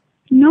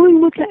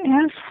knowing what to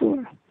ask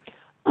for.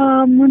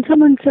 When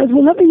someone says,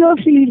 well, let me know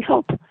if you need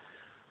help.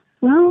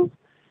 Well,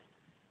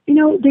 you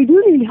know, they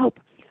do need help,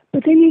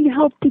 but they need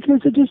help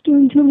because they're just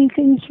doing too many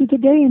things through the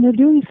day, and they're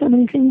doing so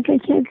many things they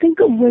can't think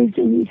of ways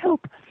they need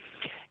help.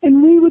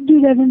 And we would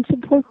do that in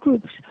support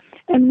groups,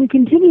 and we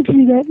continue to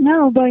do that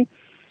now by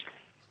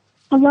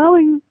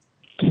allowing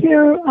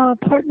care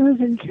partners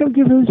and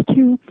caregivers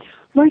to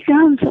write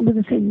down some of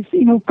the things.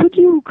 You know, could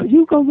you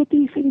go get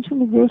these things from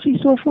the grocery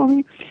store for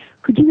me?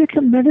 Could you get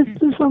some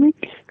medicines for me?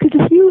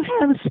 Because if you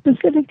have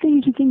specific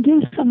things you can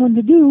give someone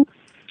to do,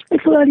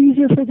 it's a lot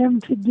easier for them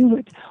to do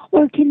it.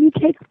 Or can you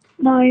take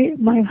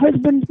my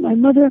husband, my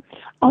mother,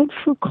 out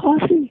for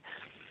coffee?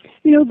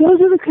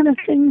 Those are the kind of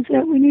things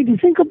that we need to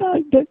think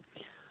about. But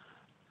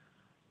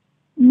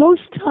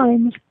most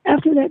times,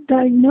 after that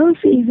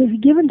diagnosis is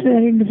given to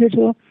that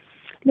individual,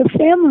 the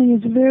family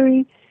is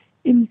very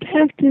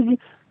impacted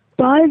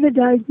by the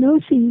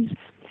diagnoses,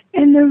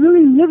 and they're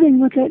really living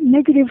with that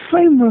negative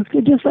framework.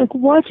 They're just like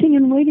watching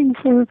and waiting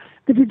for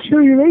the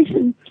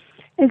deterioration,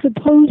 as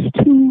opposed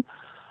to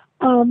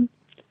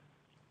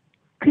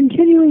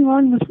continuing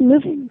on with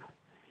living.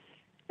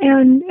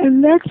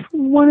 And that's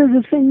one of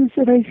the things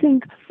that I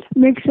think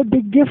makes a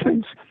big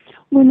difference.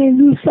 When they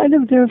lose sight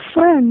of their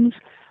friends,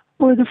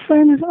 or the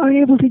friends aren't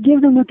able to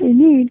give them what they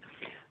need,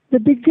 the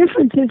big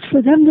difference is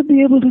for them to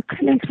be able to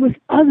connect with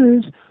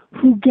others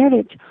who get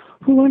it,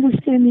 who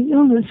understand the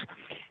illness.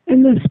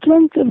 And the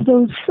strength of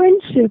those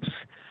friendships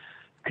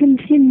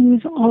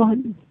continues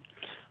on.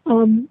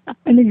 An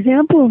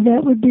example of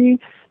that would be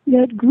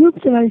that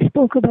group that I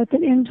spoke about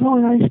that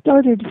Antoine and I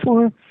started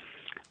for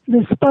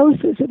the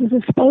spouses. It was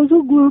a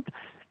spousal group,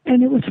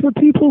 and it was for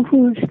people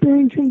who were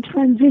experiencing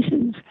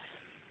transitions.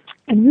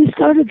 And we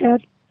started that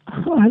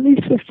at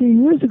least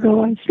 15 years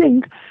ago, I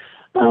think.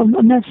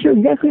 I'm not sure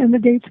exactly on the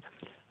dates.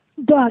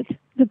 But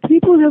the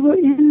people that were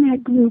in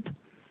that group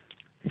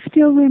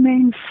still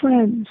remain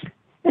friends.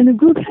 And the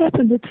group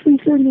happened at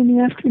 3:30 in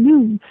the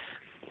afternoon.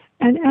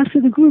 And after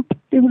the group,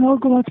 they would all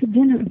go out to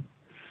dinner.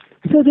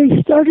 So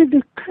they started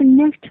to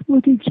connect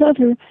with each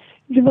other,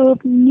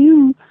 develop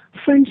new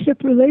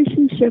friendship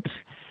relationships,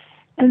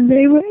 and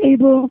they were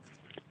able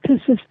to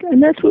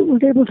and that's what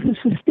was able to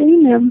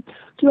sustain them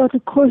throughout the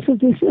course of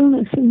this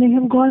illness. And they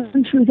have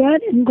gone through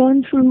that and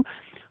gone through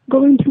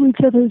going to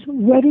each other's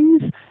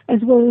weddings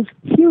as well as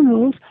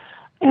funerals,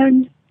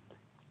 and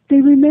they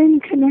remain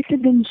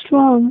connected and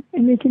strong,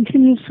 and they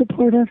continue to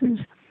support others.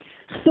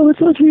 So it's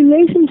those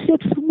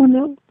relationships,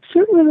 when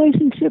certain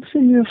relationships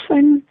in your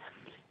friend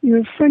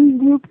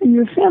group and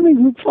your family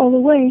group fall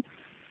away,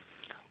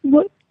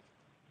 what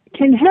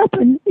can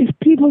happen if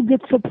people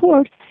get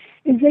support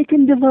is they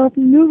can develop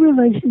new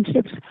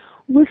relationships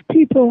with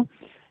people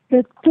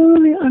that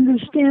thoroughly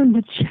understand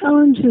the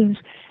challenges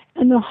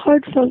and the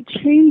heartfelt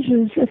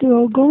changes that they're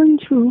all going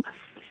through,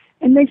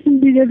 and they can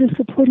be there to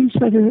support each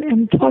other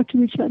and talk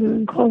to each other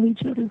and call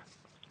each other.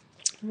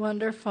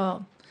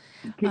 Wonderful.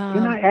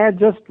 Can I add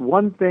just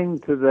one thing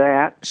to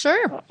that?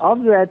 Sure.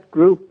 Of that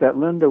group that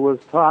Linda was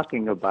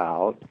talking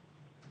about,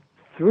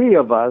 3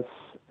 of us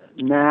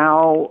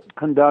now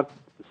conduct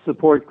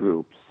support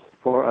groups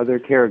for other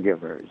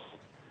caregivers.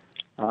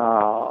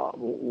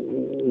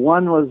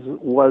 One was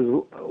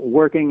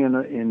working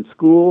in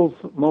schools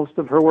most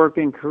of her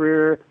working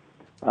career.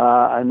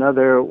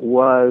 Another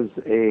was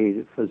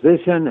a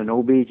physician, an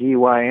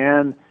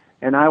OBGYN,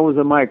 and I was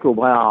a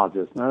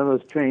microbiologist. None of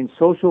us trained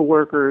social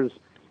workers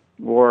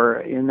or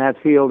in that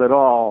field at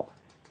all.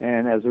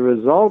 And as a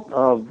result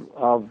of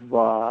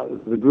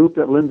the group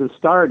that Linda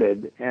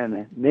started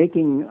and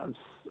making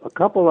a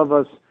couple of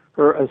us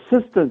her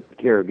assistant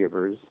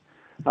caregivers,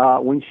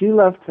 when she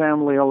left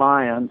Family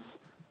Alliance,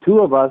 2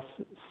 of us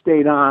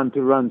stayed on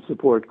to run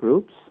support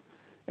groups,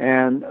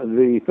 and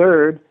the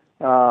third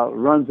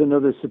runs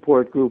another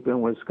support group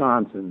in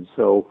Wisconsin.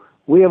 So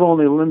we have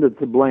only Linda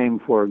to blame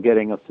for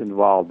getting us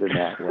involved in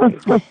that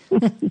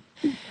way.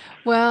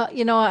 Well,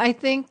 I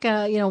think,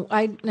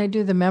 I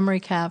do the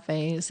memory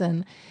cafes,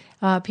 and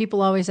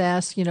people always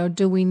ask,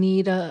 do we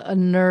need a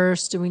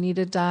nurse? Do we need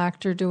a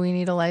doctor? Do we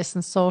need a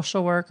licensed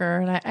social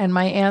worker? And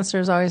my answer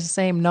is always the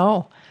same: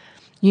 no.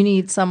 You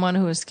need someone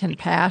who is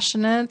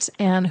compassionate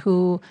and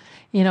who,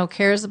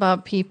 cares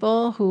about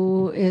people,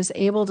 who is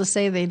able to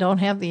say they don't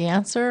have the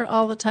answer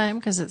all the time,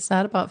 because it's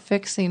not about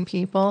fixing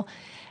people,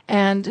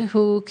 and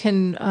who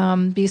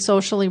can be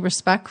socially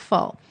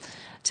respectful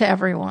to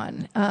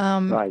everyone.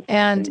 Right.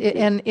 And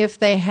if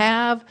they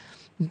have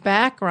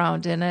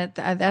background in it,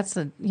 that's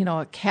a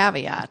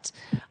caveat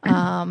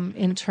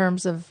in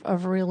terms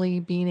of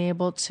really being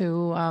able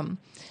to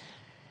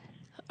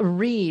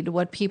read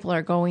what people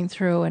are going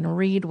through and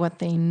read what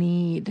they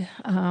need.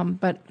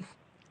 But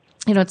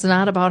it's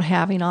not about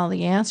having all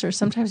the answers.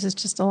 Sometimes it's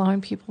just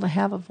allowing people to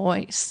have a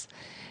voice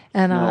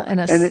and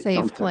a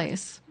safe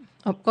place.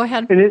 Oh, go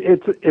ahead. And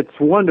it's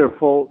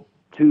wonderful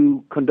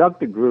to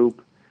conduct a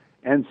group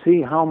and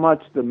see how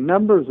much the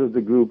members of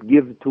the group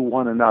give to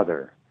one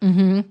another.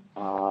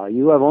 Mm-hmm.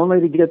 You have only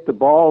to get the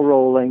ball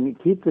rolling,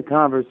 keep the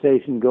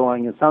conversation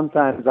going, and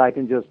sometimes I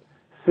can just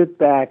sit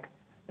back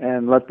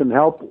and let them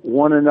help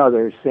one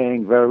another,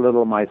 saying very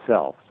little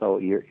myself. So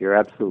you're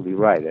absolutely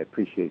right. I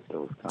appreciate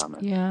those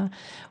comments. Yeah,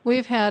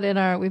 we've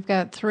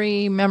got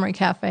 3 memory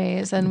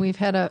cafes, and we've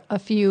had a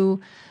few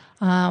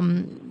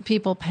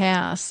people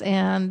pass,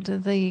 and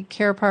the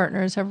care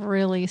partners have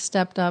really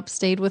stepped up,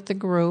 stayed with the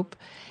group,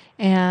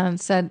 and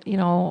said, we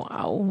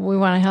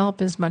want to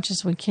help as much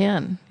as we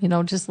can.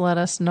 Just let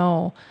us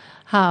know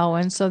how.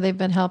 And so they've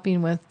been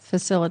helping with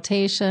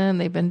facilitation.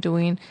 They've been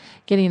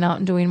getting out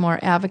and doing more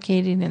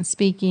advocating and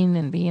speaking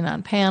and being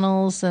on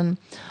panels and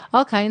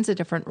all kinds of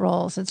different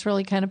roles. It's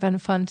really kind of been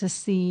fun to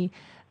see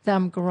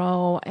them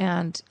grow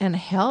and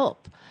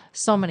help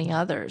so many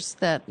others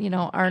that,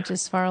 aren't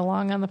as far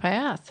along on the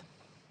path.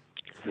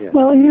 Yeah.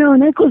 Well,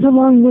 and that goes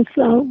along with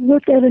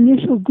what that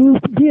initial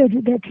group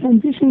did, that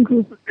transition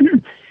group.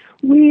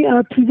 We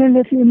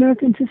presented at the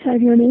American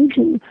Society on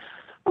Aging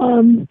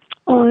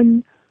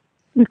on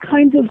the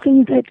kinds of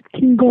things that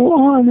can go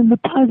on and the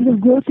positive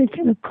growth that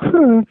can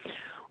occur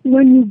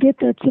when you get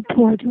that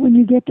support, when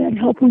you get that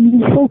help, when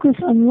you focus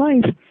on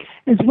life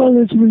as well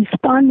as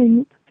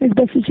responding as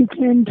best as you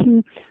can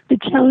to the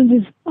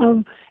challenges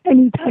of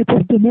any type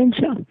of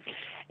dementia.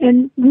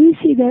 And we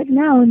see that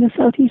now in the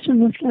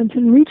southeastern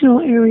Wisconsin regional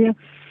area.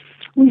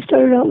 We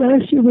started out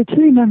last year with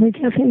 3 memory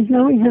cafes.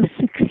 Now we have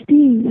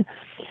 16.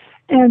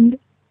 And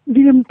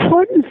the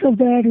importance of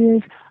that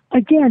is,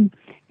 again,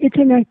 it's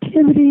an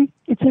activity,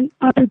 it's an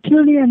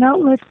opportunity, an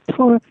outlet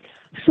for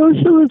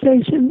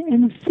socialization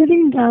and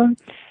sitting down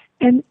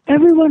and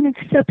everyone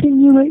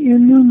accepting you at your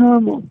new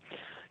normal.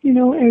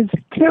 As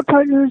care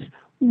partners,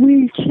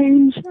 we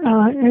change.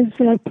 As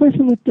a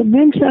person with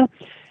dementia,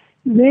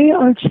 they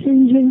are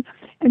changing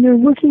and they're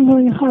working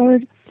really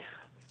hard.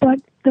 But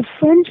the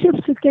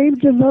friendships that they've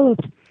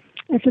developed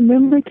at the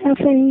memory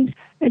cafes,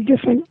 at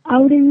different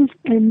outings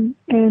and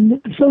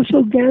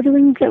social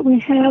gatherings that we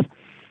have,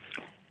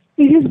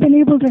 it has been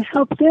able to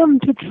help them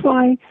to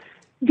try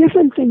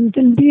different things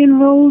and be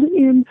enrolled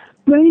in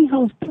brain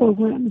health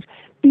programs,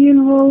 be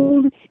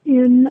enrolled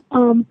in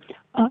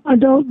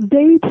adult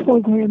day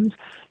programs,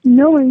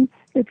 knowing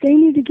that they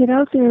need to get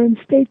out there and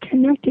stay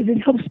connected. It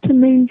helps to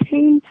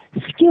maintain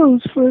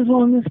skills for as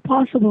long as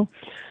possible.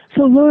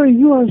 So, Lori,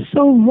 you are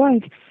so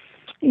right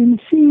in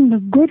seeing the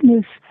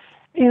goodness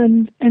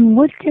and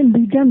what can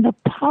be done, the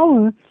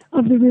power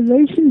of the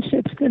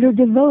relationships that are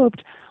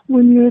developed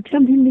when you're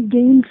attempting to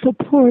gain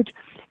support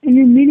and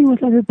you're meeting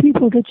with other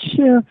people that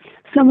share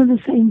some of the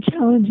same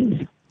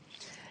challenges.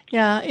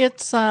 Yeah,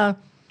 it's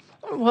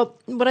well,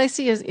 what I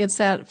see is it's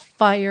that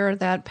fire,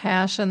 that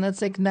passion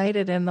that's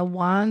ignited, and the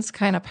wands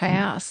kind of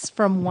pass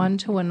from one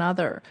to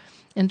another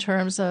in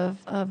terms of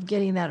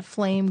getting that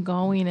flame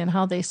going and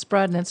how they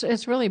spread. And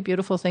it's really a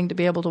beautiful thing to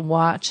be able to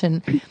watch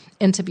and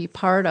to be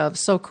part of.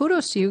 So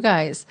kudos to you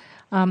guys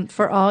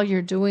for all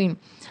you're doing.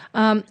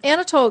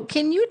 Anatole,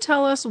 can you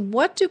tell us,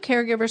 what do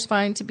caregivers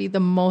find to be the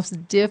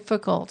most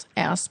difficult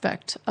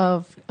aspect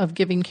of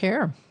giving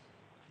care?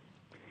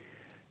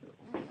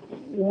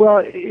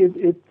 Well,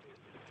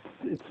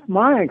 it's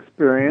my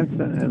experience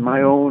and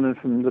my own and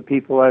from the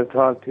people I've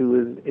talked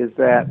to is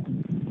that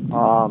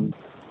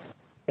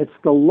it's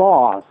the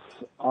loss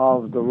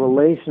of the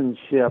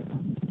relationship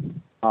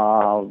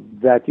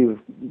that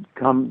you've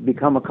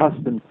become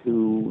accustomed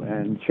to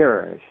and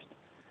cherished.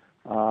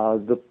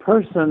 The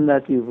person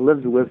that you've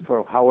lived with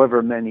for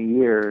however many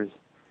years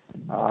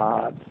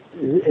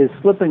is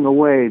slipping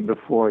away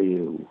before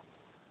you.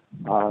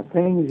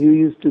 Things you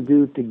used to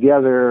do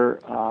together,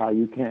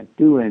 you can't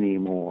do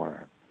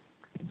anymore.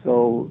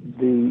 So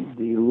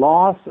the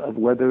loss of,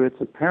 whether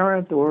it's a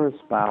parent or a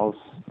spouse,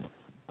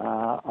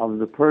 of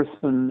the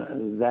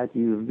person that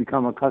you've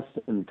become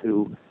accustomed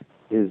to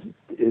is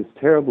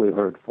terribly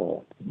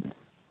hurtful.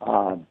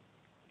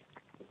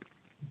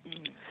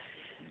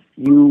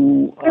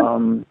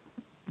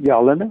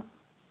 Linda?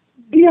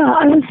 Yeah,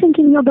 I was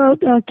thinking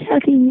about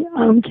Kathy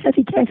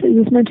Cassidy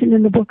was mentioned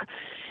in the book.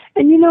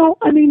 And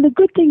the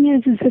good thing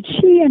is that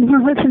she and her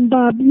husband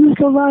Bob used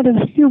a lot of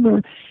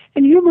humor,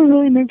 and humor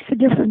really makes a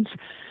difference.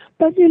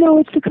 But,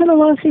 it's the kind of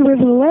loss they were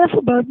able to laugh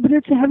about, but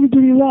it's a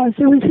heavy-duty loss.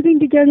 They were sitting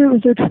together. It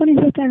was their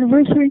 25th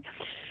anniversary.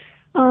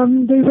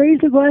 They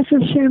raised a glass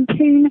of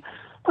champagne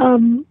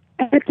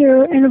at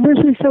their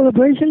anniversary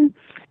celebration,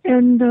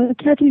 and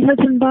Kathy's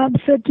husband Bob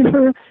said to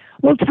her,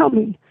 "Well, tell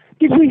me,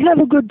 did we have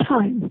a good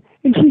time?"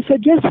 And she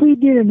said, "Yes, we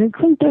did." And they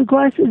clinked their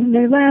glasses and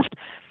they laughed.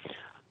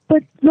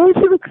 But those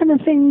are the kind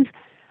of things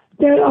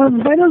that are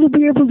vital to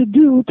be able to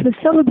do, to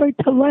celebrate,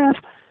 to laugh.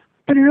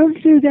 But in order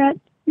to do that,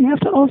 you have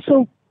to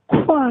also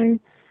cry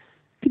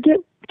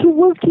to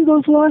work through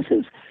those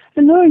losses.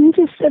 And Laura, you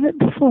just said it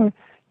before.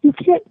 You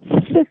can't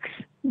fix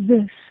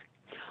this.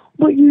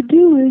 What you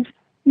do is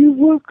you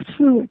work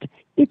through it.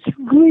 It's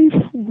grief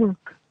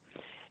work.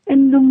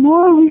 And the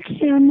more we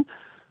can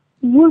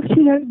work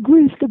through that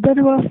grief, the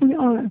better off we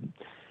are.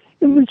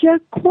 It was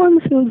Jack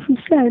Kornfield who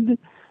said,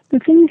 the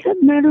things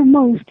that matter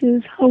most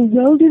is how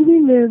well did we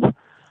live,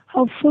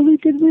 how fully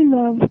did we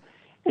love,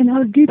 and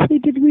how deeply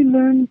did we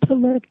learn to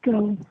let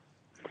go.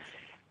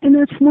 And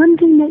that's one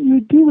thing that you're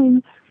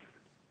doing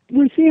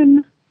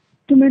within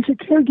dementia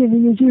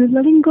caregiving, is you're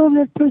letting go of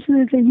that person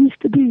as they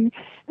used to be,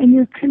 and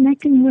you're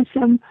connecting with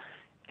them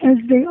as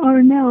they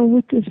are now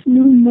with this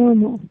new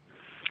normal.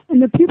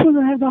 And the people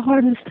that have the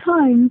hardest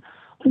time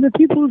are the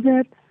people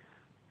that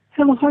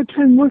have a hard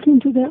time working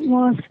through that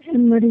loss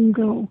and letting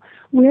go.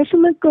 We have to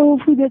let go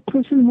of who that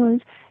person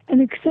was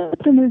and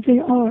accept them as they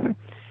are.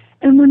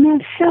 And when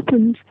that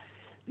happens,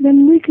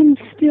 then we can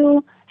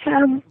still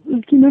have,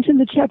 like you mentioned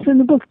the chapter in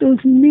the book,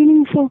 those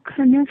meaningful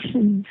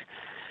connections,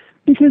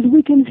 because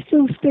we can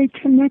still stay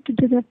connected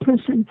to that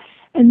person,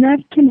 and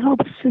that can help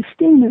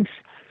sustain us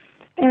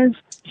as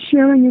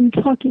sharing and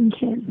talking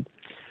can.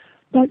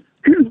 But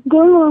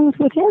going along with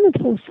what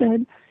Anatole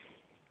said,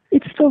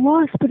 it's the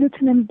loss, but it's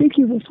an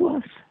ambiguous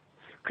loss,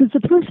 because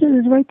the person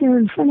is right there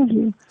in front of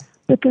you,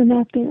 but they're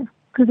not there,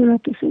 because they're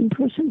not the same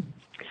person.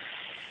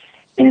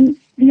 And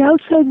the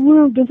outside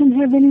world doesn't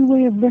have any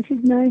way of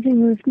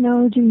recognizing or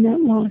acknowledging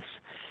that loss.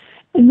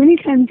 And many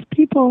times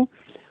people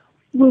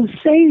will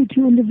say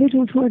to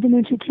individuals who are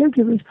dementia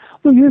caregivers,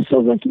 well, you're so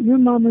lucky, your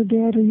mom or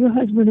dad or your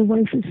husband or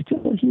wife is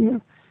still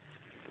here.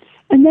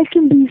 And that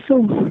can be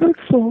so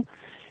hurtful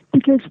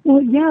because,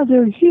 well, yeah,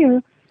 they're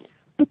here,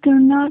 but they're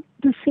not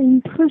the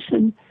same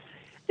person.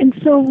 And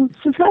so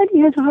society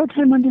has a hard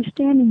time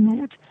understanding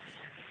that.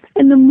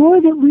 And the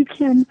more that we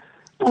can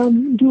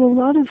do a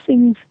lot of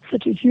things,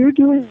 such as you're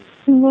doing,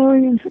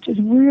 Lori, and such as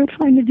we're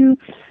trying to do,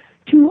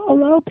 to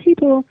allow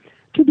people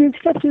to be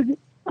accepted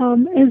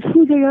as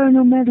who they are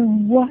no matter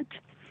what,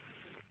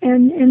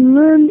 and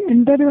learn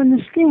and better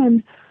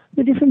understand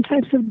the different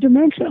types of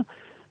dementia,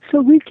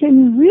 so we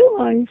can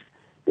realize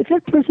that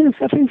that person is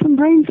suffering from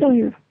brain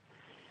failure.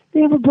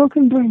 They have a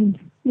broken brain.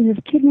 We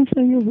have kidney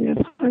failure, we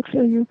have heart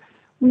failure,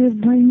 we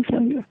have brain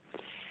failure.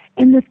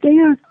 And that they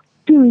are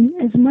doing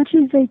as much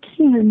as they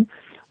can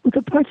with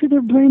the parts of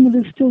their brain that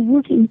are still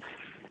working,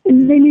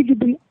 and they need to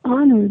be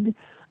honored.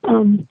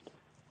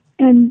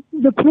 And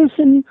the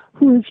person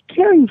who is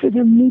caring for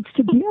them needs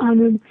to be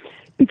honored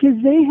because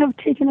they have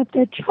taken up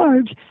that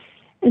charge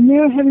and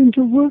they're having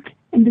to work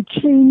and to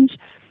change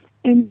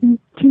and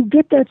to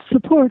get that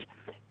support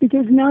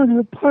because now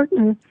their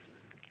partner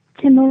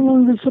can no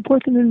longer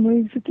support them in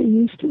ways that they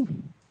used to.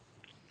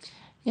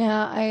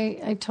 Yeah,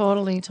 I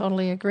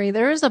totally agree.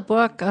 There is a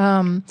book,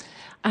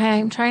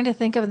 I'm trying to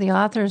think of the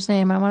author's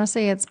name. I want to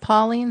say it's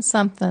Pauline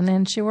something,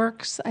 and she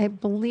works, I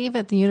believe,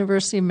 at the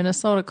University of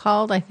Minnesota,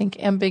 called, I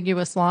think,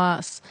 Ambiguous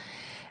Loss.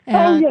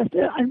 And, yes,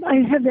 I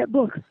have that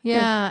book.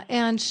 Yeah, yes.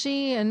 And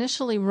she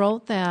initially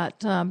wrote that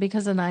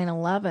because of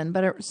 9/11,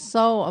 but it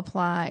so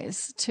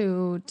applies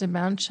to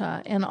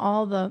dementia and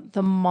all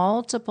the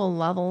multiple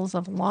levels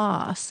of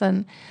loss.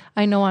 And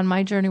I know on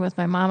my journey with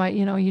my mom,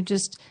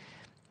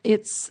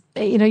 it's,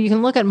 you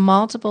can look at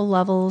multiple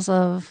levels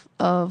of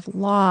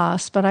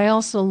loss, but I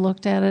also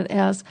looked at it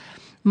as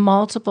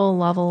multiple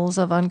levels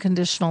of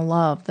unconditional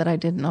love that I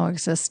didn't know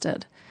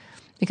existed,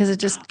 because it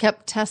just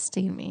kept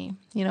testing me,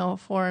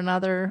 for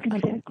another,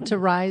 to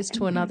rise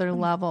to another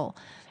level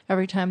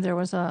every time there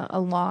was a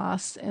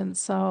loss. And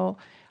so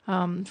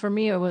for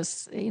me, it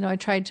was, I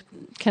tried to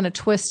kind of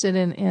twist it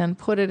and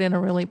put it in a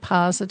really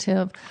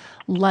positive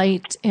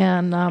light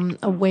and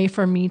a way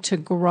for me to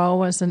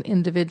grow as an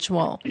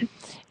individual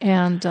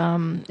and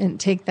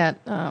take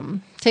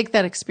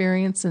that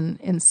experience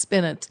and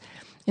spin it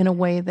in a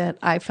way that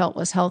I felt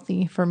was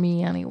healthy for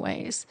me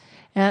anyways.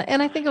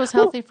 And I think it was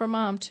healthy for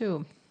Mom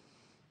too.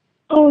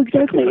 Oh,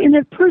 exactly. And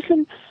that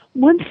person,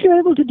 once you're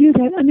able to do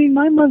that,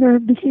 my mother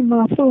became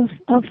a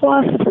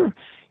philosopher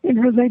in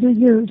her later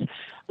years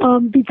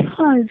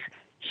because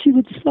she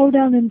would slow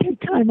down and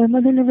take time. My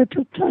mother never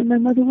took time. My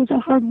mother was a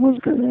hard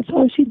worker. That's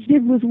all she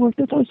did was work.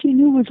 That's all she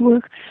knew was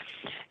work.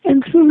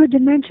 And through her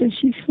dementia,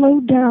 she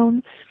slowed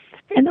down.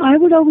 And I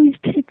would always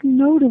take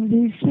note of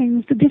these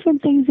things, the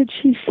different things that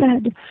she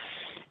said.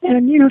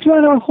 And,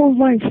 throughout our whole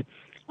life,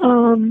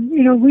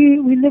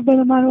 we lived by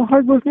the motto,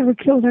 hard work never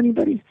killed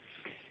anybody.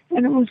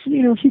 And it was,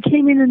 if you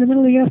came in the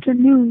middle of the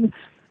afternoon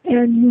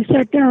and you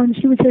sat down,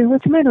 she would say,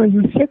 what's the matter? Are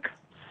you sick?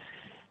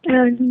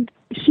 And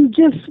she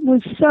just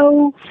was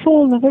so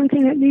full of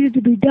everything that needed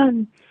to be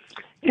done.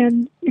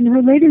 And in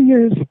her later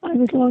years, I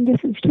was a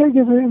long-distance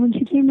caregiver, and when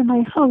she came to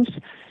my house,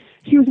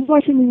 she was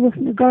watching me work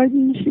in the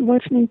garden. She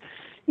watched me,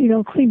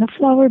 clean the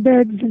flower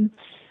beds. And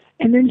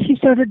then she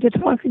started to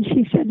talk, and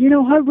she said,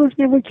 hard work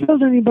never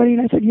killed anybody.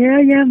 And I said,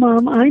 yeah,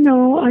 Mom, I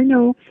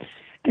know.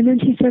 And then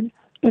she said,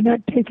 but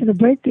not taking a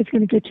break that's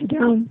going to get you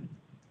down.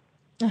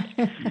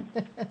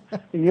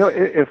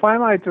 If I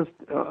might just,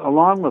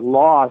 along with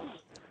loss,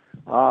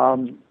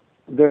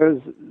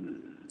 there's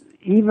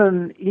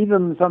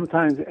even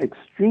sometimes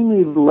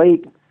extremely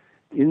late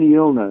in the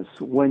illness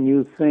when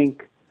you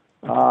think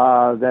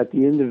that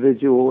the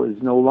individual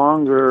is no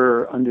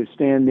longer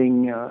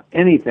understanding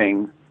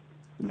anything,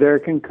 there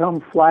can come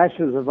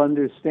flashes of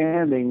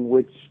understanding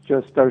which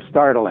just are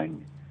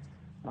startling.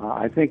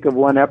 I think of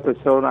one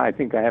episode, I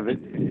think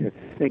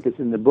it's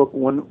in the book,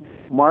 when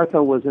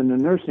Martha was in the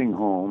nursing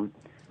home.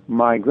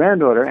 My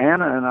granddaughter,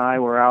 Anna, and I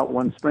were out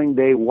one spring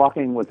day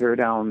walking with her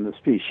down the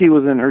street. She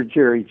was in her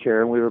jerry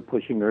chair, and we were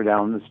pushing her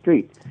down the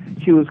street.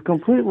 She was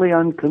completely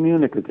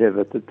uncommunicative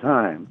at the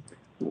time.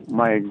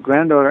 My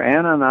granddaughter,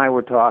 Anna, and I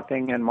were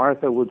talking, and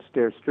Martha would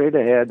stare straight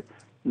ahead,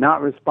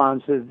 not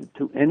responsive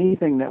to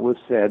anything that was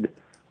said,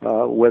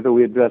 whether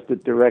we addressed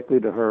it directly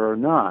to her or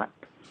not.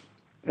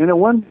 And at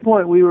one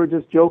point, we were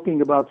just joking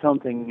about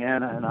something,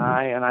 Anna and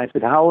I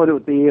said, how would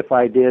it be if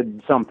I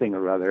did something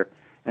or other?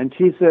 And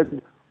she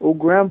said, oh,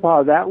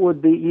 Grandpa, that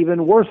would be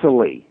even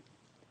worsely.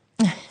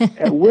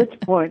 At which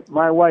point,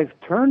 my wife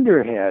turned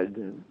her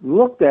head,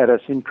 looked at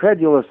us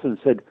incredulous, and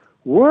said,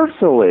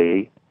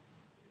 worsely?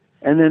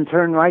 And then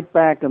turned right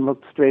back and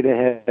looked straight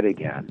ahead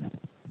again.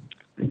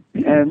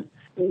 And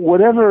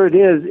whatever it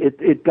is,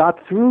 it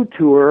got through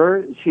to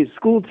her. She's a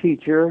school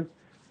teacher.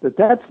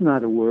 That's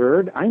not a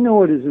word. I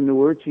know it isn't a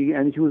word.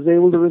 And she was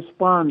able to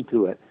respond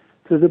to it,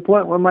 to the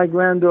point where my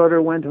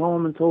granddaughter went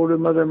home and told her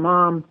mother,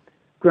 Mom,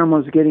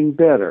 Grandma's getting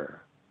better,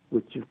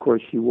 which, of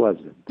course, she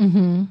wasn't.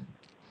 Mm-hmm.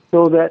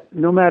 So that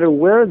no matter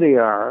where they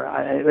are,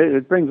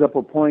 it brings up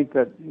a point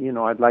that,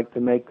 I'd like to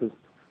make to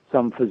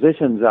some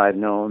physicians I've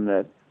known,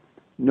 that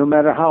no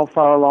matter how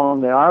far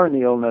along they are in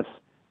the illness,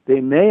 they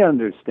may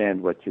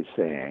understand what you're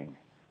saying.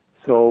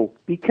 So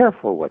be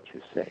careful what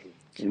you say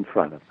in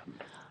front of them.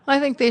 I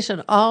think they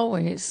should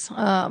always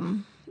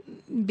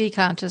be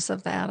conscious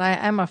of that.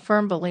 I'm a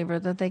firm believer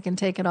that they can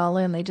take it all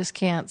in. They just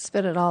can't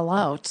spit it all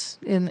out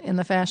in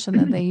the fashion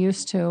that they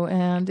used to.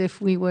 And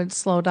if we would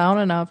slow down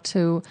enough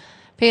to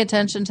pay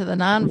attention to the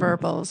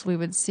nonverbals, we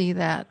would see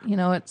that.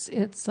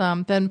 It's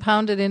been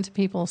pounded into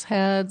people's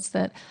heads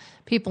that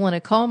people in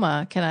a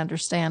coma can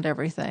understand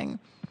everything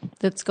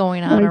that's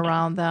going on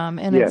around them.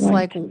 And it's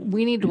like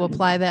we need to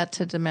apply that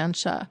to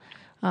dementia.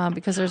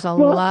 Because there's a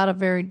lot of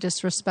very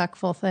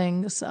disrespectful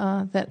things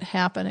that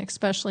happen,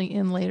 especially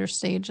in later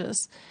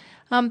stages.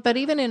 But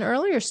even in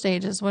earlier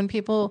stages, when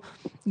people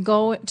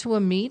go to a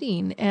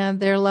meeting and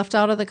they're left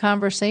out of the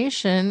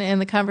conversation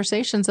and the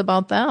conversation's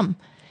about them.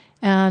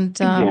 And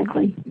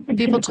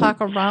people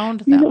talk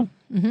around them.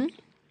 Mm-hmm.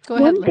 Go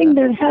ahead, One thing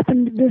that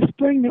happened this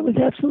spring that was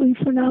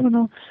absolutely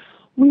phenomenal,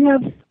 we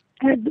have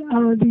had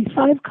these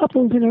 5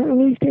 couples in our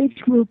early stage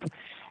group,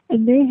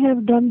 and they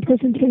have done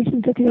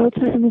presentations at the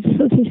Alzheimer's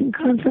Association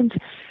conference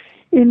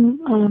in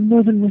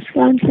northern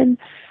Wisconsin,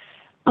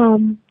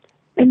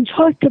 and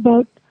talked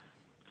about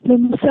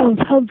themselves,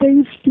 how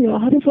they feel,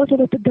 how they felt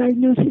about the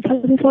diagnosis, how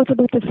they felt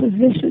about the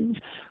physician's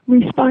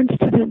response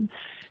to them.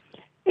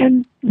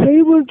 And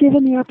they were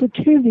given the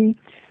opportunity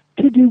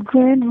to do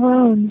grand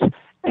rounds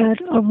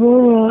at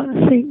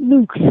Aurora St.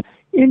 Luke's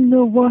in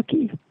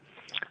Milwaukee.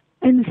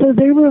 And so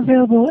they were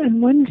available,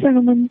 and one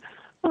gentleman,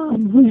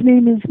 whose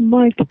name is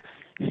Mike,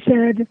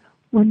 said,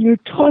 when you're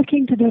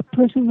talking to that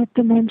person with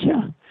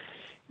dementia,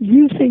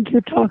 you think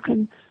you're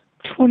talking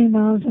 20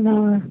 miles an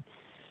hour.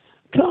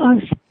 To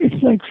us,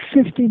 it's like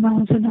 50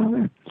 miles an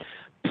hour.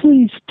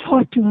 Please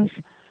talk to us,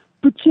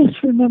 but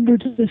just remember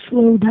to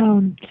slow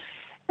down.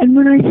 And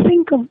when I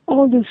think of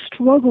all the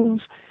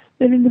struggles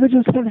that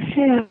individuals have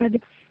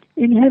had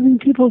in having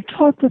people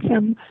talk with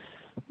them,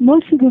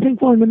 most people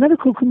think, well, in the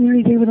medical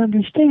community they would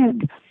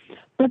understand.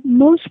 But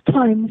most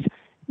times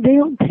they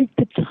don't take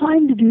the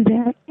time to do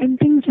that, and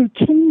things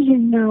are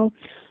changing now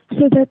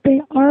so that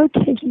they are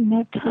taking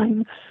that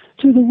time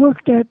through the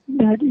work that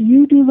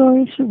you do,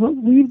 Laurie, through what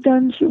we've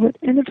done, through what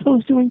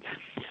Anatole's doing.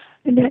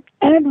 And that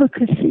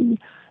advocacy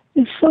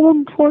is so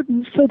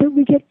important so that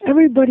we get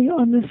everybody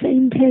on the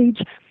same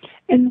page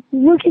and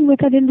working with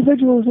that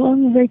individual as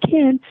long as they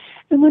can.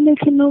 And when they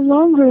can no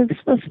longer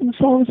express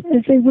themselves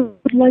as they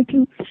would like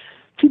to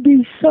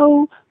be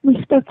so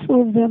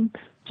respectful of them,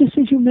 just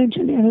as you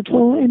mentioned,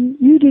 Anatole, and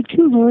you did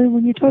too, Laurie,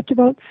 when you talked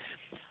about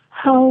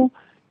how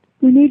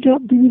we need to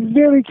be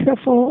very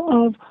careful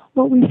of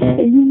what we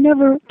say. You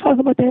never talk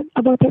about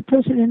that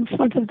person in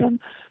front of them,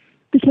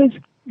 because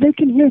they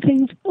can hear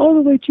things all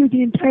the way through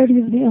the entirety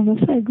of the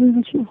illness. I agree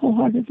with you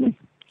wholeheartedly.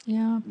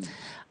 Yeah.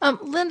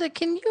 Linda,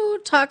 can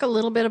you talk a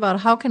little bit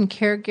about how can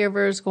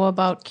caregivers go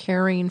about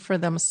caring for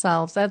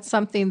themselves? That's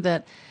something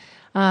that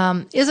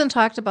isn't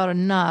talked about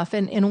enough,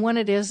 and when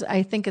it is,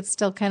 I think it's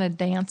still kind of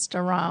danced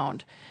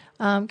around.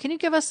 Can you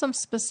give us some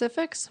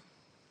specifics?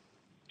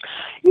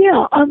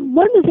 Yeah,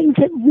 one of the things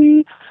that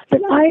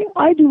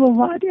I do a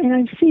lot, and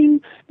I've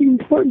seen the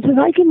importance is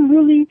I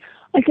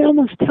can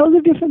almost tell the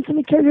difference in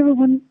a caregiver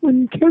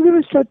when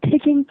caregivers start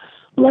taking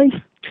life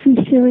too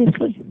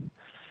seriously.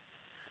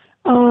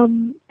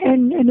 And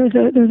there's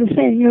a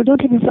saying, don't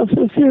take yourself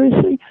so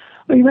seriously,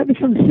 or you might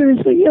become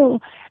seriously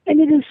ill. And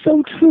it is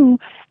so true.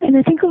 And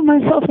I think of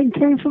myself in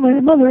caring for my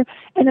mother,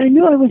 and I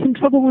knew I was in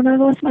trouble when I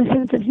lost my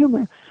sense of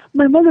humor.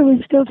 My mother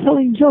was still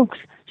telling jokes.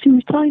 She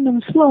was telling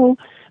them slow,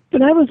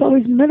 but I was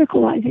always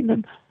medicalizing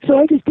them. So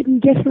I just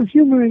didn't get her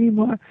humor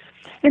anymore.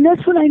 And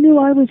that's when I knew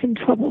I was in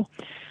trouble.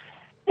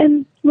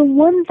 And the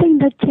one thing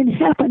that can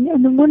happen,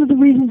 and then one of the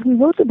reasons we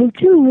wrote the book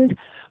too, is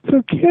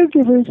for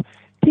caregivers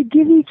to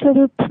give each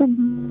other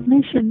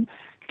permission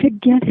to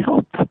get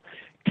help,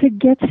 to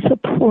get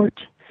support,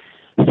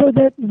 so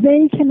that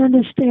they can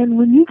understand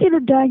when you get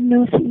a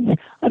diagnosis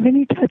of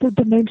any type of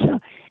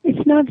dementia,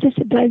 it's not just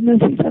a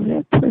diagnosis of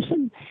that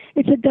person.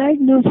 It's a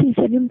diagnosis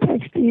that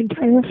impacts the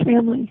entire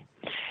family.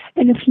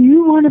 And if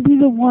you want to be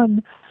the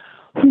one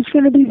who's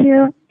going to be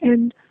there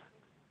and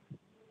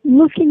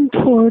looking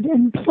toward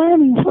and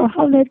planning for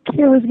how that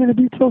care is going to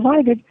be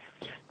provided,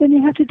 then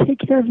you have to take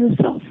care of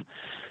yourself.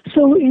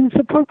 So in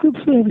support groups,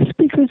 we have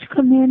speakers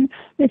come in.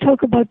 They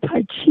talk about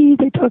Tai Chi.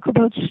 They talk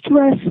about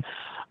stress.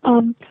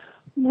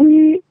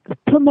 We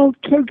promote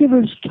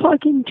caregivers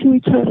talking to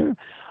each other.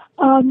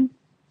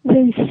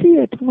 They see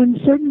it when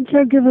certain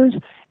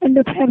caregivers end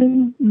up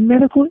having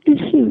medical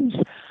issues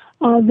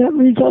that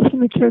result from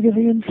the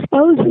caregiving, and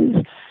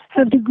spouses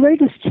have the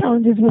greatest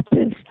challenges with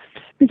this.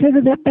 Because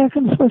of that back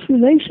and forth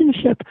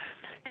relationship,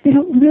 they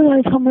don't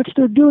realize how much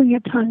they're doing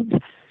at times.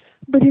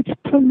 But it's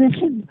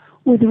permission,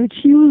 whether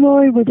it's you,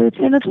 Lori, whether it's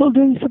Anatole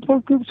doing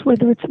support groups,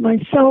 whether it's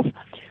myself,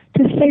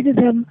 to say to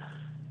them,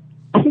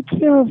 take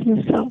care of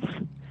yourself.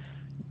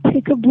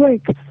 Take a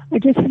break. I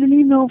just had an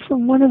email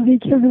from one of the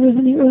caregivers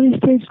in the early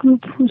stage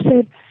group who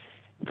said,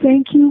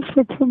 thank you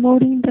for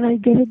promoting that I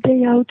get a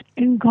day out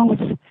and golf.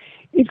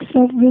 It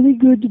felt really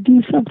good to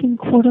do something,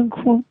 quote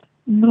unquote,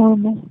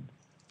 normal.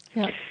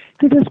 Yeah.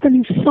 Because they're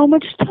spending so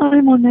much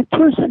time on that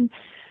person,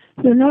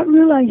 they're not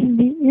realizing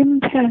the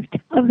impact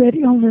of that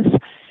illness.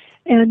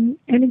 And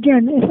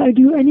again, if I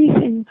do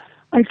anything,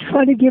 I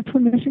try to give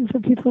permission for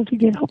people to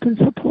get help and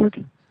support.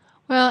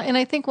 Well, and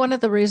I think one of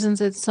the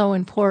reasons it's so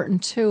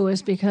important, too,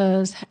 is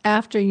because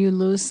after you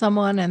lose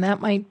someone, and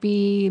that might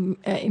be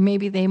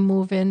maybe they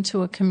move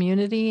into a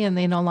community and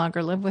they no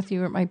longer live with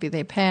you, or it might be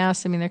they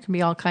pass. I mean, there can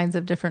be all kinds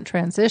of different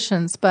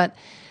transitions. But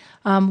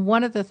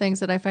one of the things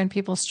that I find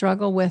people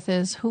struggle with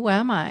is, who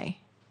am I?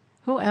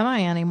 Who am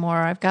I anymore?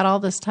 I've got all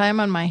this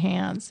time on my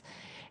hands.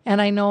 And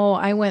I know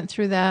I went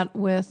through that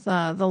with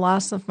the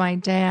loss of my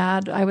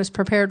dad. I was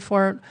prepared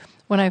for it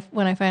when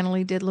I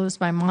finally did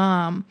lose my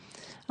mom.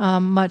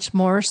 Much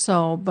more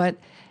so. But,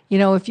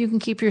 if you can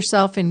keep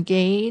yourself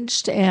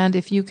engaged and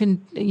if you can,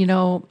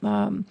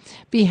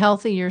 be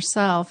healthy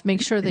yourself, make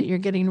sure that you're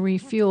getting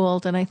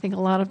refueled. And I think a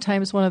lot of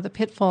times one of the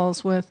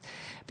pitfalls with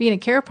being a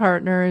care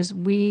partner is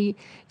we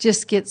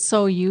just get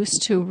so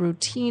used to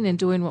routine and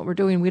doing what we're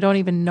doing. We don't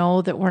even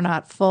know that we're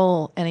not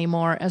full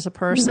anymore as a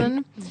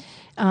person,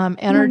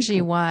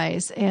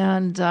 energy-wise.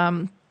 And,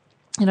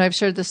 I've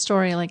shared this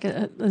story like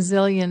a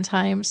zillion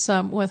times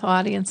with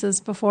audiences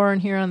before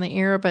and here on the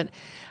air, but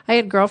I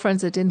had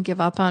girlfriends that didn't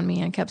give up on me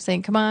and kept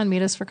saying, come on,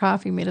 meet us for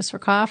coffee.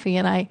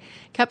 And I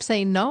kept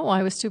saying, no,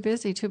 I was too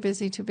busy.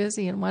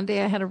 And one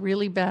day I had a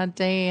really bad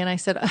day, and I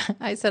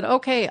said,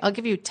 okay, I'll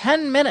give you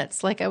 10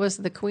 minutes, like I was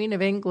the Queen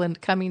of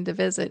England coming to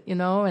visit,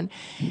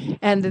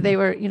 and they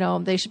were,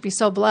 they should be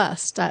so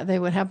blessed. They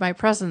would have my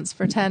presence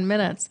for 10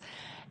 minutes.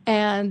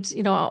 And,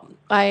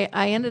 I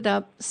ended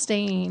up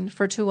staying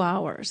for 2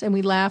 hours, and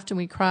we laughed and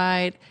we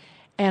cried,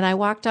 and I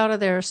walked out of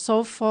there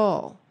so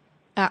full.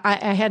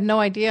 I had no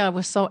idea I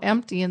was so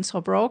empty and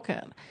so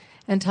broken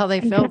until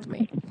they filled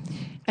me.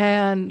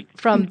 And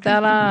from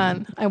then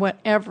on, I went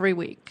every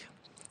week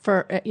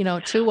for,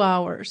 2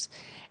 hours.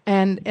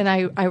 And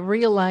I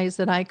realized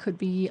that I could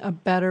be a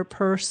better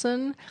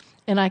person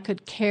and I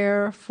could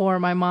care for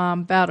my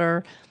mom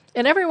better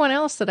and everyone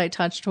else that I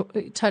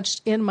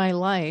touched in my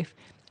life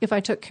if I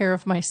took care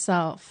of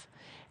myself.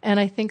 And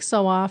I think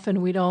so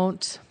often we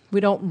don't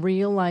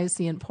realize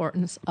the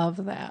importance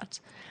of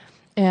that.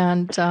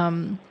 And,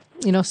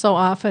 so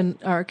often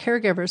our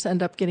caregivers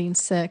end up getting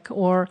sick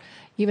or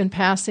even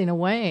passing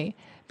away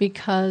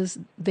because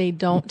they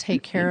don't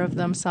take care of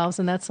themselves.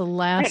 And that's the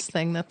last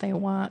thing that they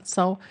want.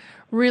 So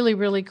really,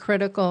 really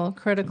critical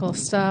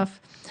stuff.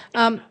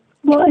 Well,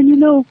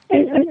 and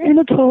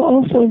Anatole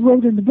also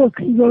wrote in the book,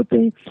 he wrote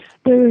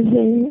there is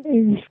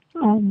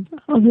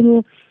a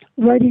little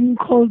writing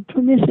called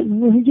Permission,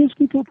 where he gives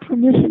people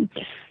permission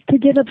to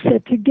get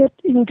upset, to get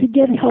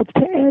help,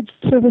 to add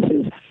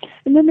services.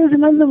 And then there's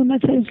another one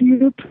that says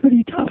you're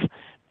pretty tough,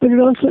 but it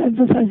also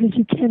emphasizes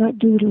you cannot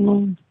do it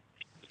alone.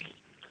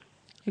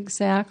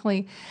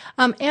 Exactly.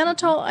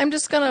 Anatole, I'm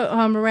just going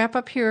to wrap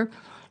up here,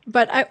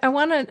 but I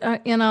want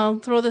to, and I'll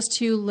throw this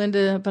to you,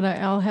 Linda, but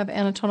I'll have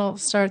Anatole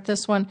start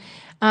this one.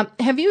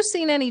 Have you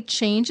seen any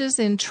changes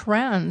in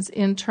trends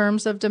in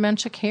terms of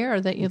dementia care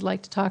that you'd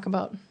like to talk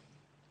about?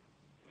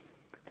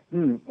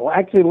 Well,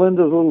 actually,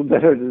 Linda's a little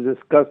better to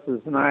discuss this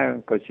than I am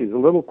because she's a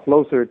little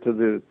closer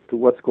to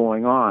what's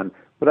going on.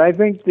 But I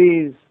think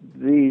these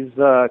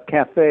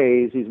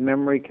cafes, these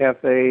memory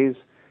cafes,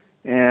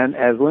 and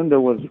as Linda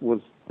was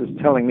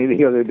telling me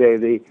the other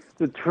day,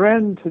 the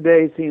trend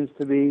today seems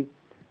to be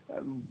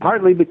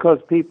partly because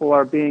people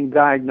are being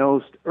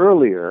diagnosed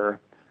earlier,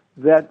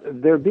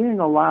 that they're being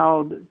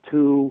allowed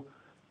to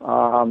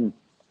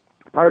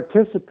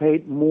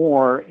participate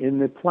more in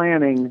the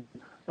planning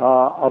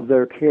of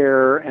their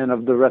care and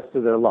of the rest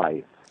of their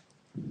life.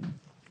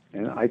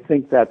 And I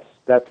think that's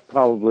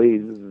probably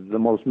the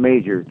most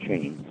major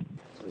change.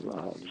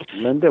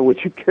 Linda, would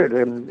you care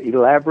to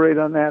elaborate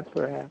on that,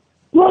 perhaps?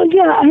 Well,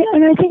 yeah,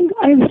 I think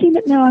I've seen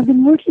it now. I've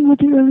been working with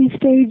the early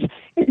stage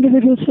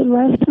individuals for the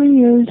last 3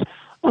 years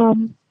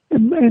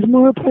as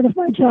more a part of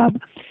my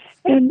job.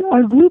 And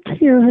our group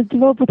here has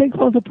developed what they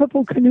call the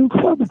Purple Canoe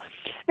Club.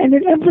 And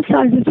it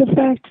emphasizes the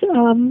fact,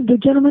 the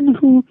gentleman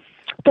who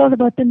thought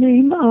about the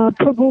name,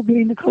 purple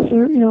being the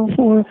color,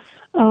 for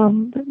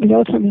the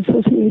Alzheimer's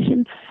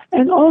Association.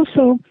 And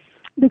also,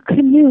 the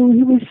canoe.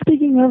 He was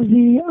speaking of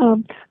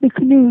the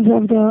canoes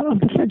of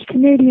the French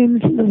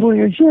Canadians and the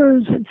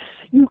voyageurs, and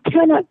you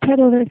cannot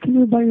paddle that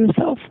canoe by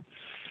yourself.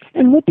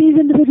 And what these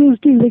individuals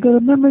do, they go to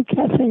memory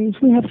cafes.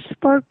 We have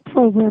Spark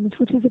programs,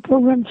 which is a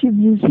program to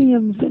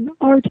museums and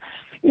art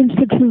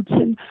institutes,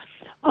 and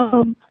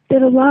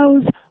that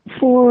allows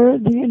for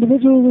the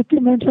individual with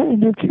dementia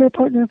and their care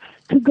partner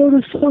to go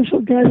to social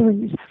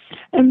gatherings.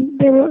 And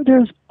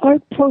there's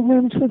art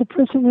programs for the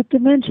person with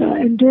dementia,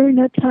 and during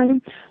that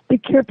time, the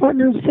care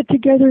partners sit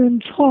together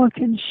and talk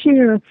and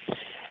share.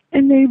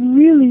 And they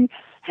really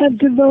have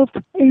developed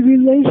a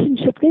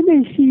relationship. They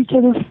may see each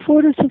other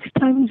 4 to 6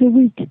 times a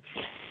week.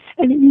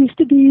 And it used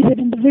to be that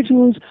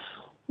individuals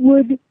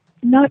would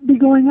not be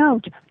going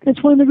out.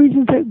 That's one of the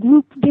reasons that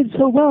group did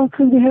so well,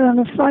 because we had on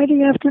a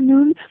Friday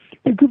afternoon,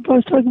 the group I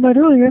was talking about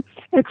earlier,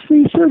 at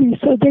 3:30.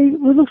 So they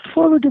looked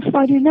forward to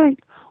Friday night,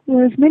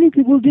 whereas many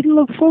people didn't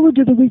look forward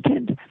to the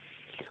weekend.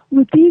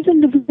 With these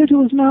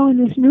individuals now in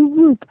this new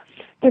group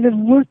that have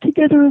worked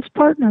together as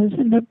partners,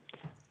 and the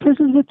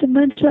persons with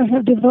dementia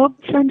have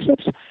developed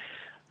friendships,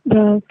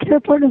 the care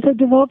partners have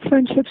developed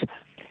friendships,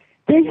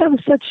 they have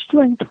such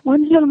strength.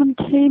 One gentleman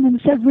came and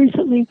said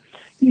recently,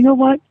 you know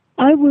what,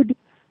 I would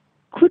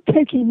quit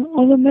taking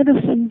all the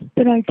medicine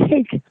that I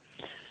take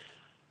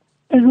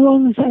as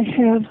long as I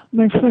have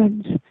my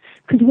friends.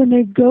 Because when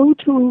they go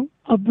to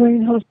a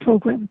brain health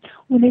program,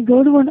 when they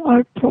go to an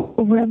art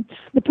program,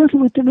 the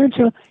person with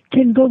dementia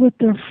can go with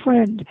their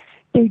friend.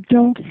 They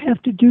don't have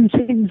to do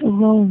things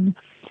alone.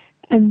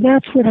 And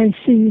that's what I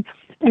see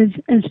as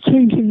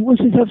changing,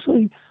 which is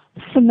absolutely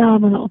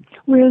phenomenal.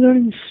 We're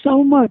learning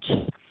so much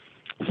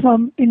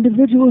from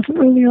individuals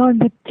early on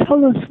that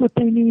tell us what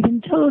they need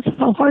and tell us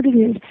how hard it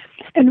is.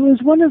 And it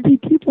was one of the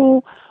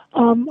people,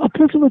 a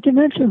person with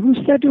dementia, who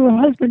said to her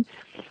husband,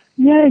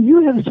 yeah,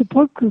 you have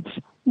support groups.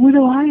 What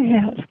do I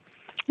have?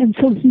 And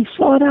so he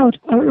sought out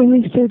our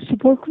early stage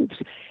support groups.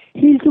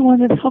 He's the one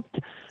that helped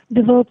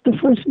develop the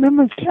first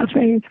memory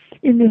cafe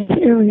in this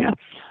area,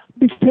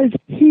 because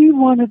he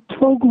wanted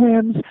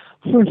programs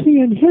for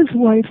he and his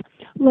wife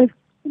like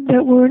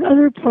that were in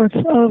other parts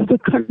of the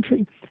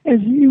country,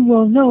 as you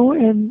well know,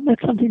 and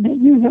that's something that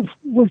you have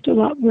worked a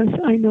lot with,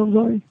 I know,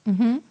 Lori.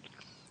 Mm-hmm.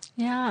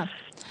 Yeah.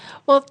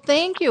 Well,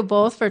 thank you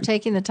both for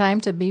taking the time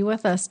to be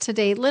with us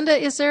today. Linda,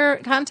 is there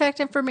contact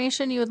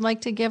information you would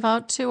like to give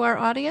out to our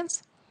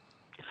audience?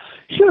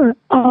 Sure.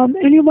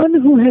 Anyone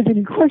who has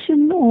any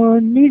question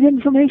or need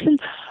information,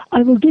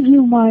 I will give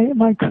you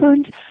my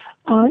current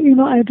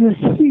email address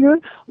here,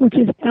 which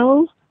is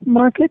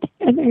lmarkut,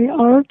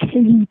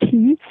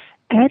 MARKUT,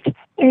 at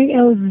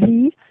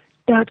alz.org.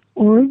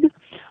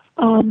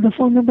 The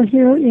phone number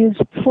here is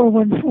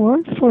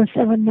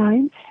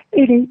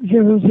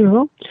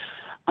 414-479-8800.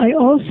 I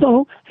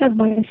also have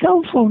my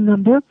cell phone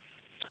number,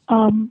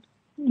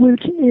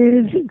 which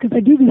is, because I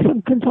do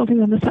some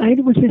consulting on the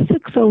side, which is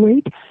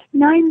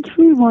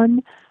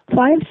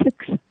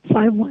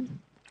 608-931-5651.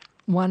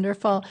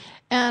 Wonderful.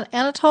 And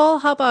Anatole,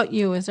 how about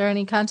you? Is there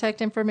any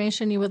contact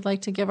information you would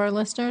like to give our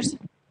listeners?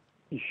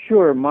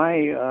 Sure.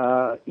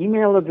 My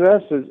email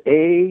address is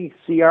acrane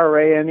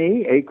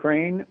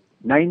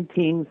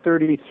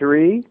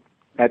 1933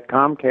 at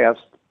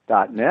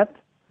comcast.net.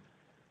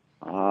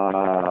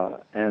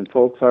 And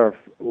folks are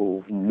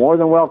more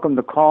than welcome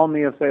to call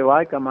me if they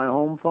like on my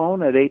home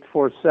phone at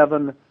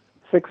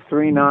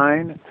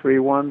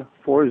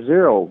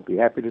 847-639-3140. Be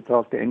happy to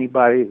talk to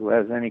anybody who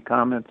has any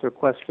comments or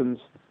questions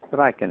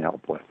that I can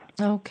help with.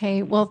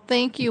 Okay. Well,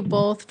 thank you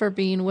both for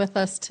being with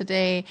us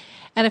today.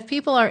 And if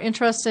people are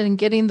interested in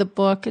getting the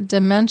book,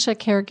 Dementia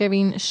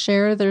Caregivers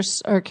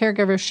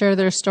Share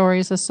Their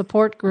Stories, a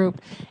support group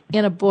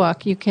in a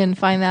book, you can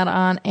find that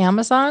on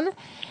Amazon.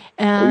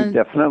 And, we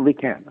definitely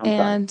can.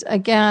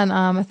 Again,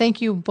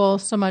 thank you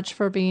both so much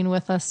for being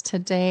with us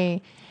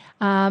today.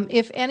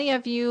 If any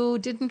of you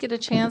didn't get a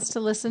chance to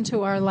listen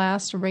to our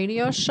last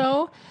radio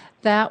show,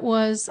 that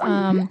was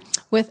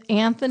with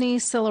Anthony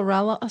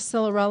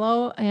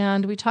Cilarello,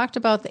 and we talked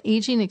about the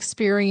aging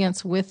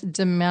experience with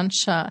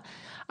dementia.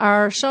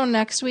 Our show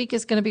next week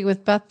is going to be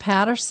with Beth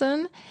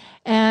Patterson,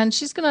 and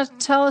she's going to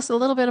tell us a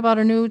little bit about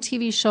her new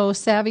TV show,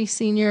 Savvy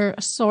Senior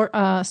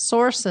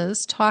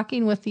Sources,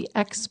 Talking with the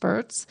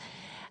Experts.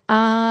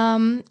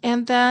 And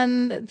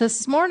then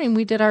this morning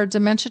we did our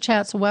Dementia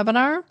Chats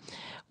webinar,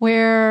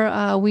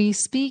 where we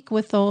speak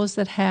with those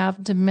that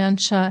have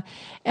dementia.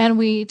 And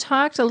we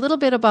talked a little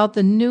bit about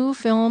the new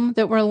film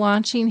that we're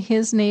launching,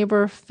 His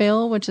Neighbor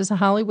Phil, which is a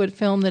Hollywood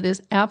film that is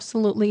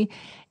absolutely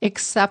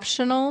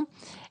exceptional.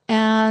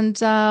 And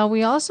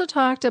we also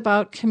talked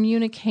about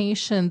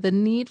communication, the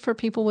need for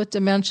people with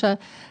dementia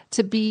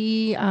to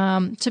be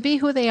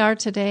who they are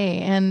today,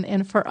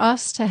 and for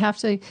us to have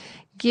to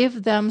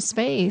give them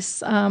space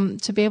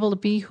to be able to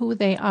be who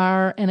they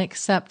are and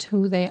accept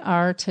who they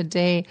are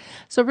today.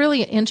 So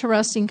really an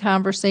interesting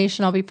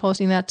conversation. I'll be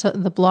posting that to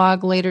the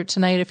blog later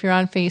tonight. If you're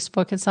on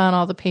Facebook, it's on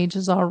all the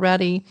pages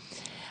already.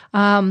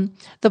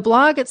 The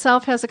blog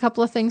itself has a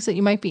couple of things that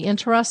you might be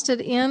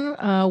interested in.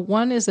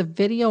 One is a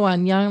video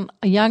on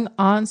a young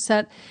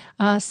onset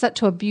set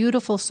to a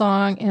beautiful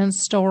song and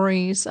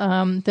stories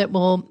that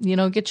will,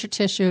 get your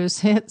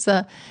tissues.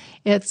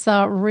 It's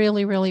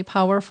really, really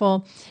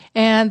powerful.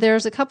 And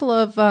there's a couple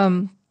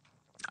of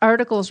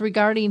articles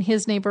regarding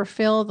his neighbor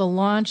Phil, the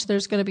launch.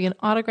 There's going to be an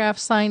autograph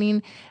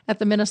signing at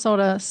the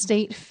Minnesota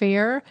State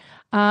Fair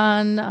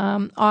on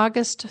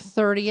August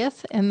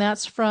 30th, and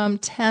that's from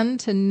 10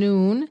 to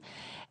noon.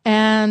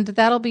 And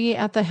that'll be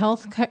at the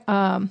Health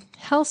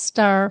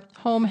Star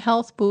Home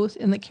Health booth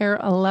in the Care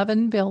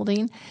 11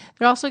 building.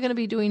 They're also going to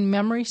be doing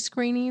memory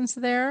screenings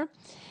there,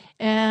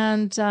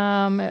 and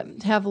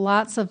have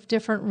lots of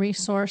different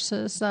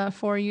resources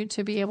for you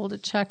to be able to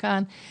check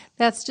on.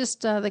 That's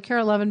just the Care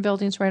 11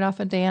 buildings right off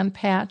of Dan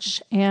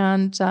Patch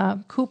and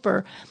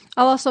Cooper.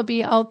 I'll also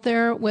be out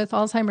there with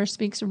Alzheimer's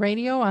Speaks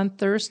Radio on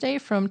Thursday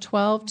from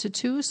 12 to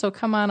 2, so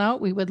come on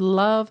out. We would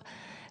love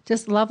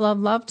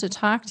to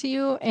talk to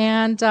you.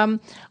 And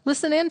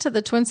listen in to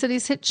the Twin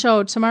Cities Hit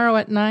Show tomorrow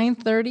at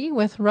 9:30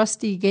 with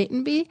Rusty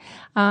Gatenby.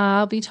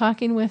 I'll be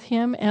talking with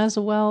him as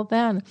well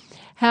then.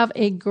 Have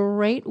a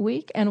great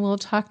week, and we'll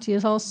talk to you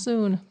all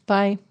soon.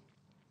 Bye.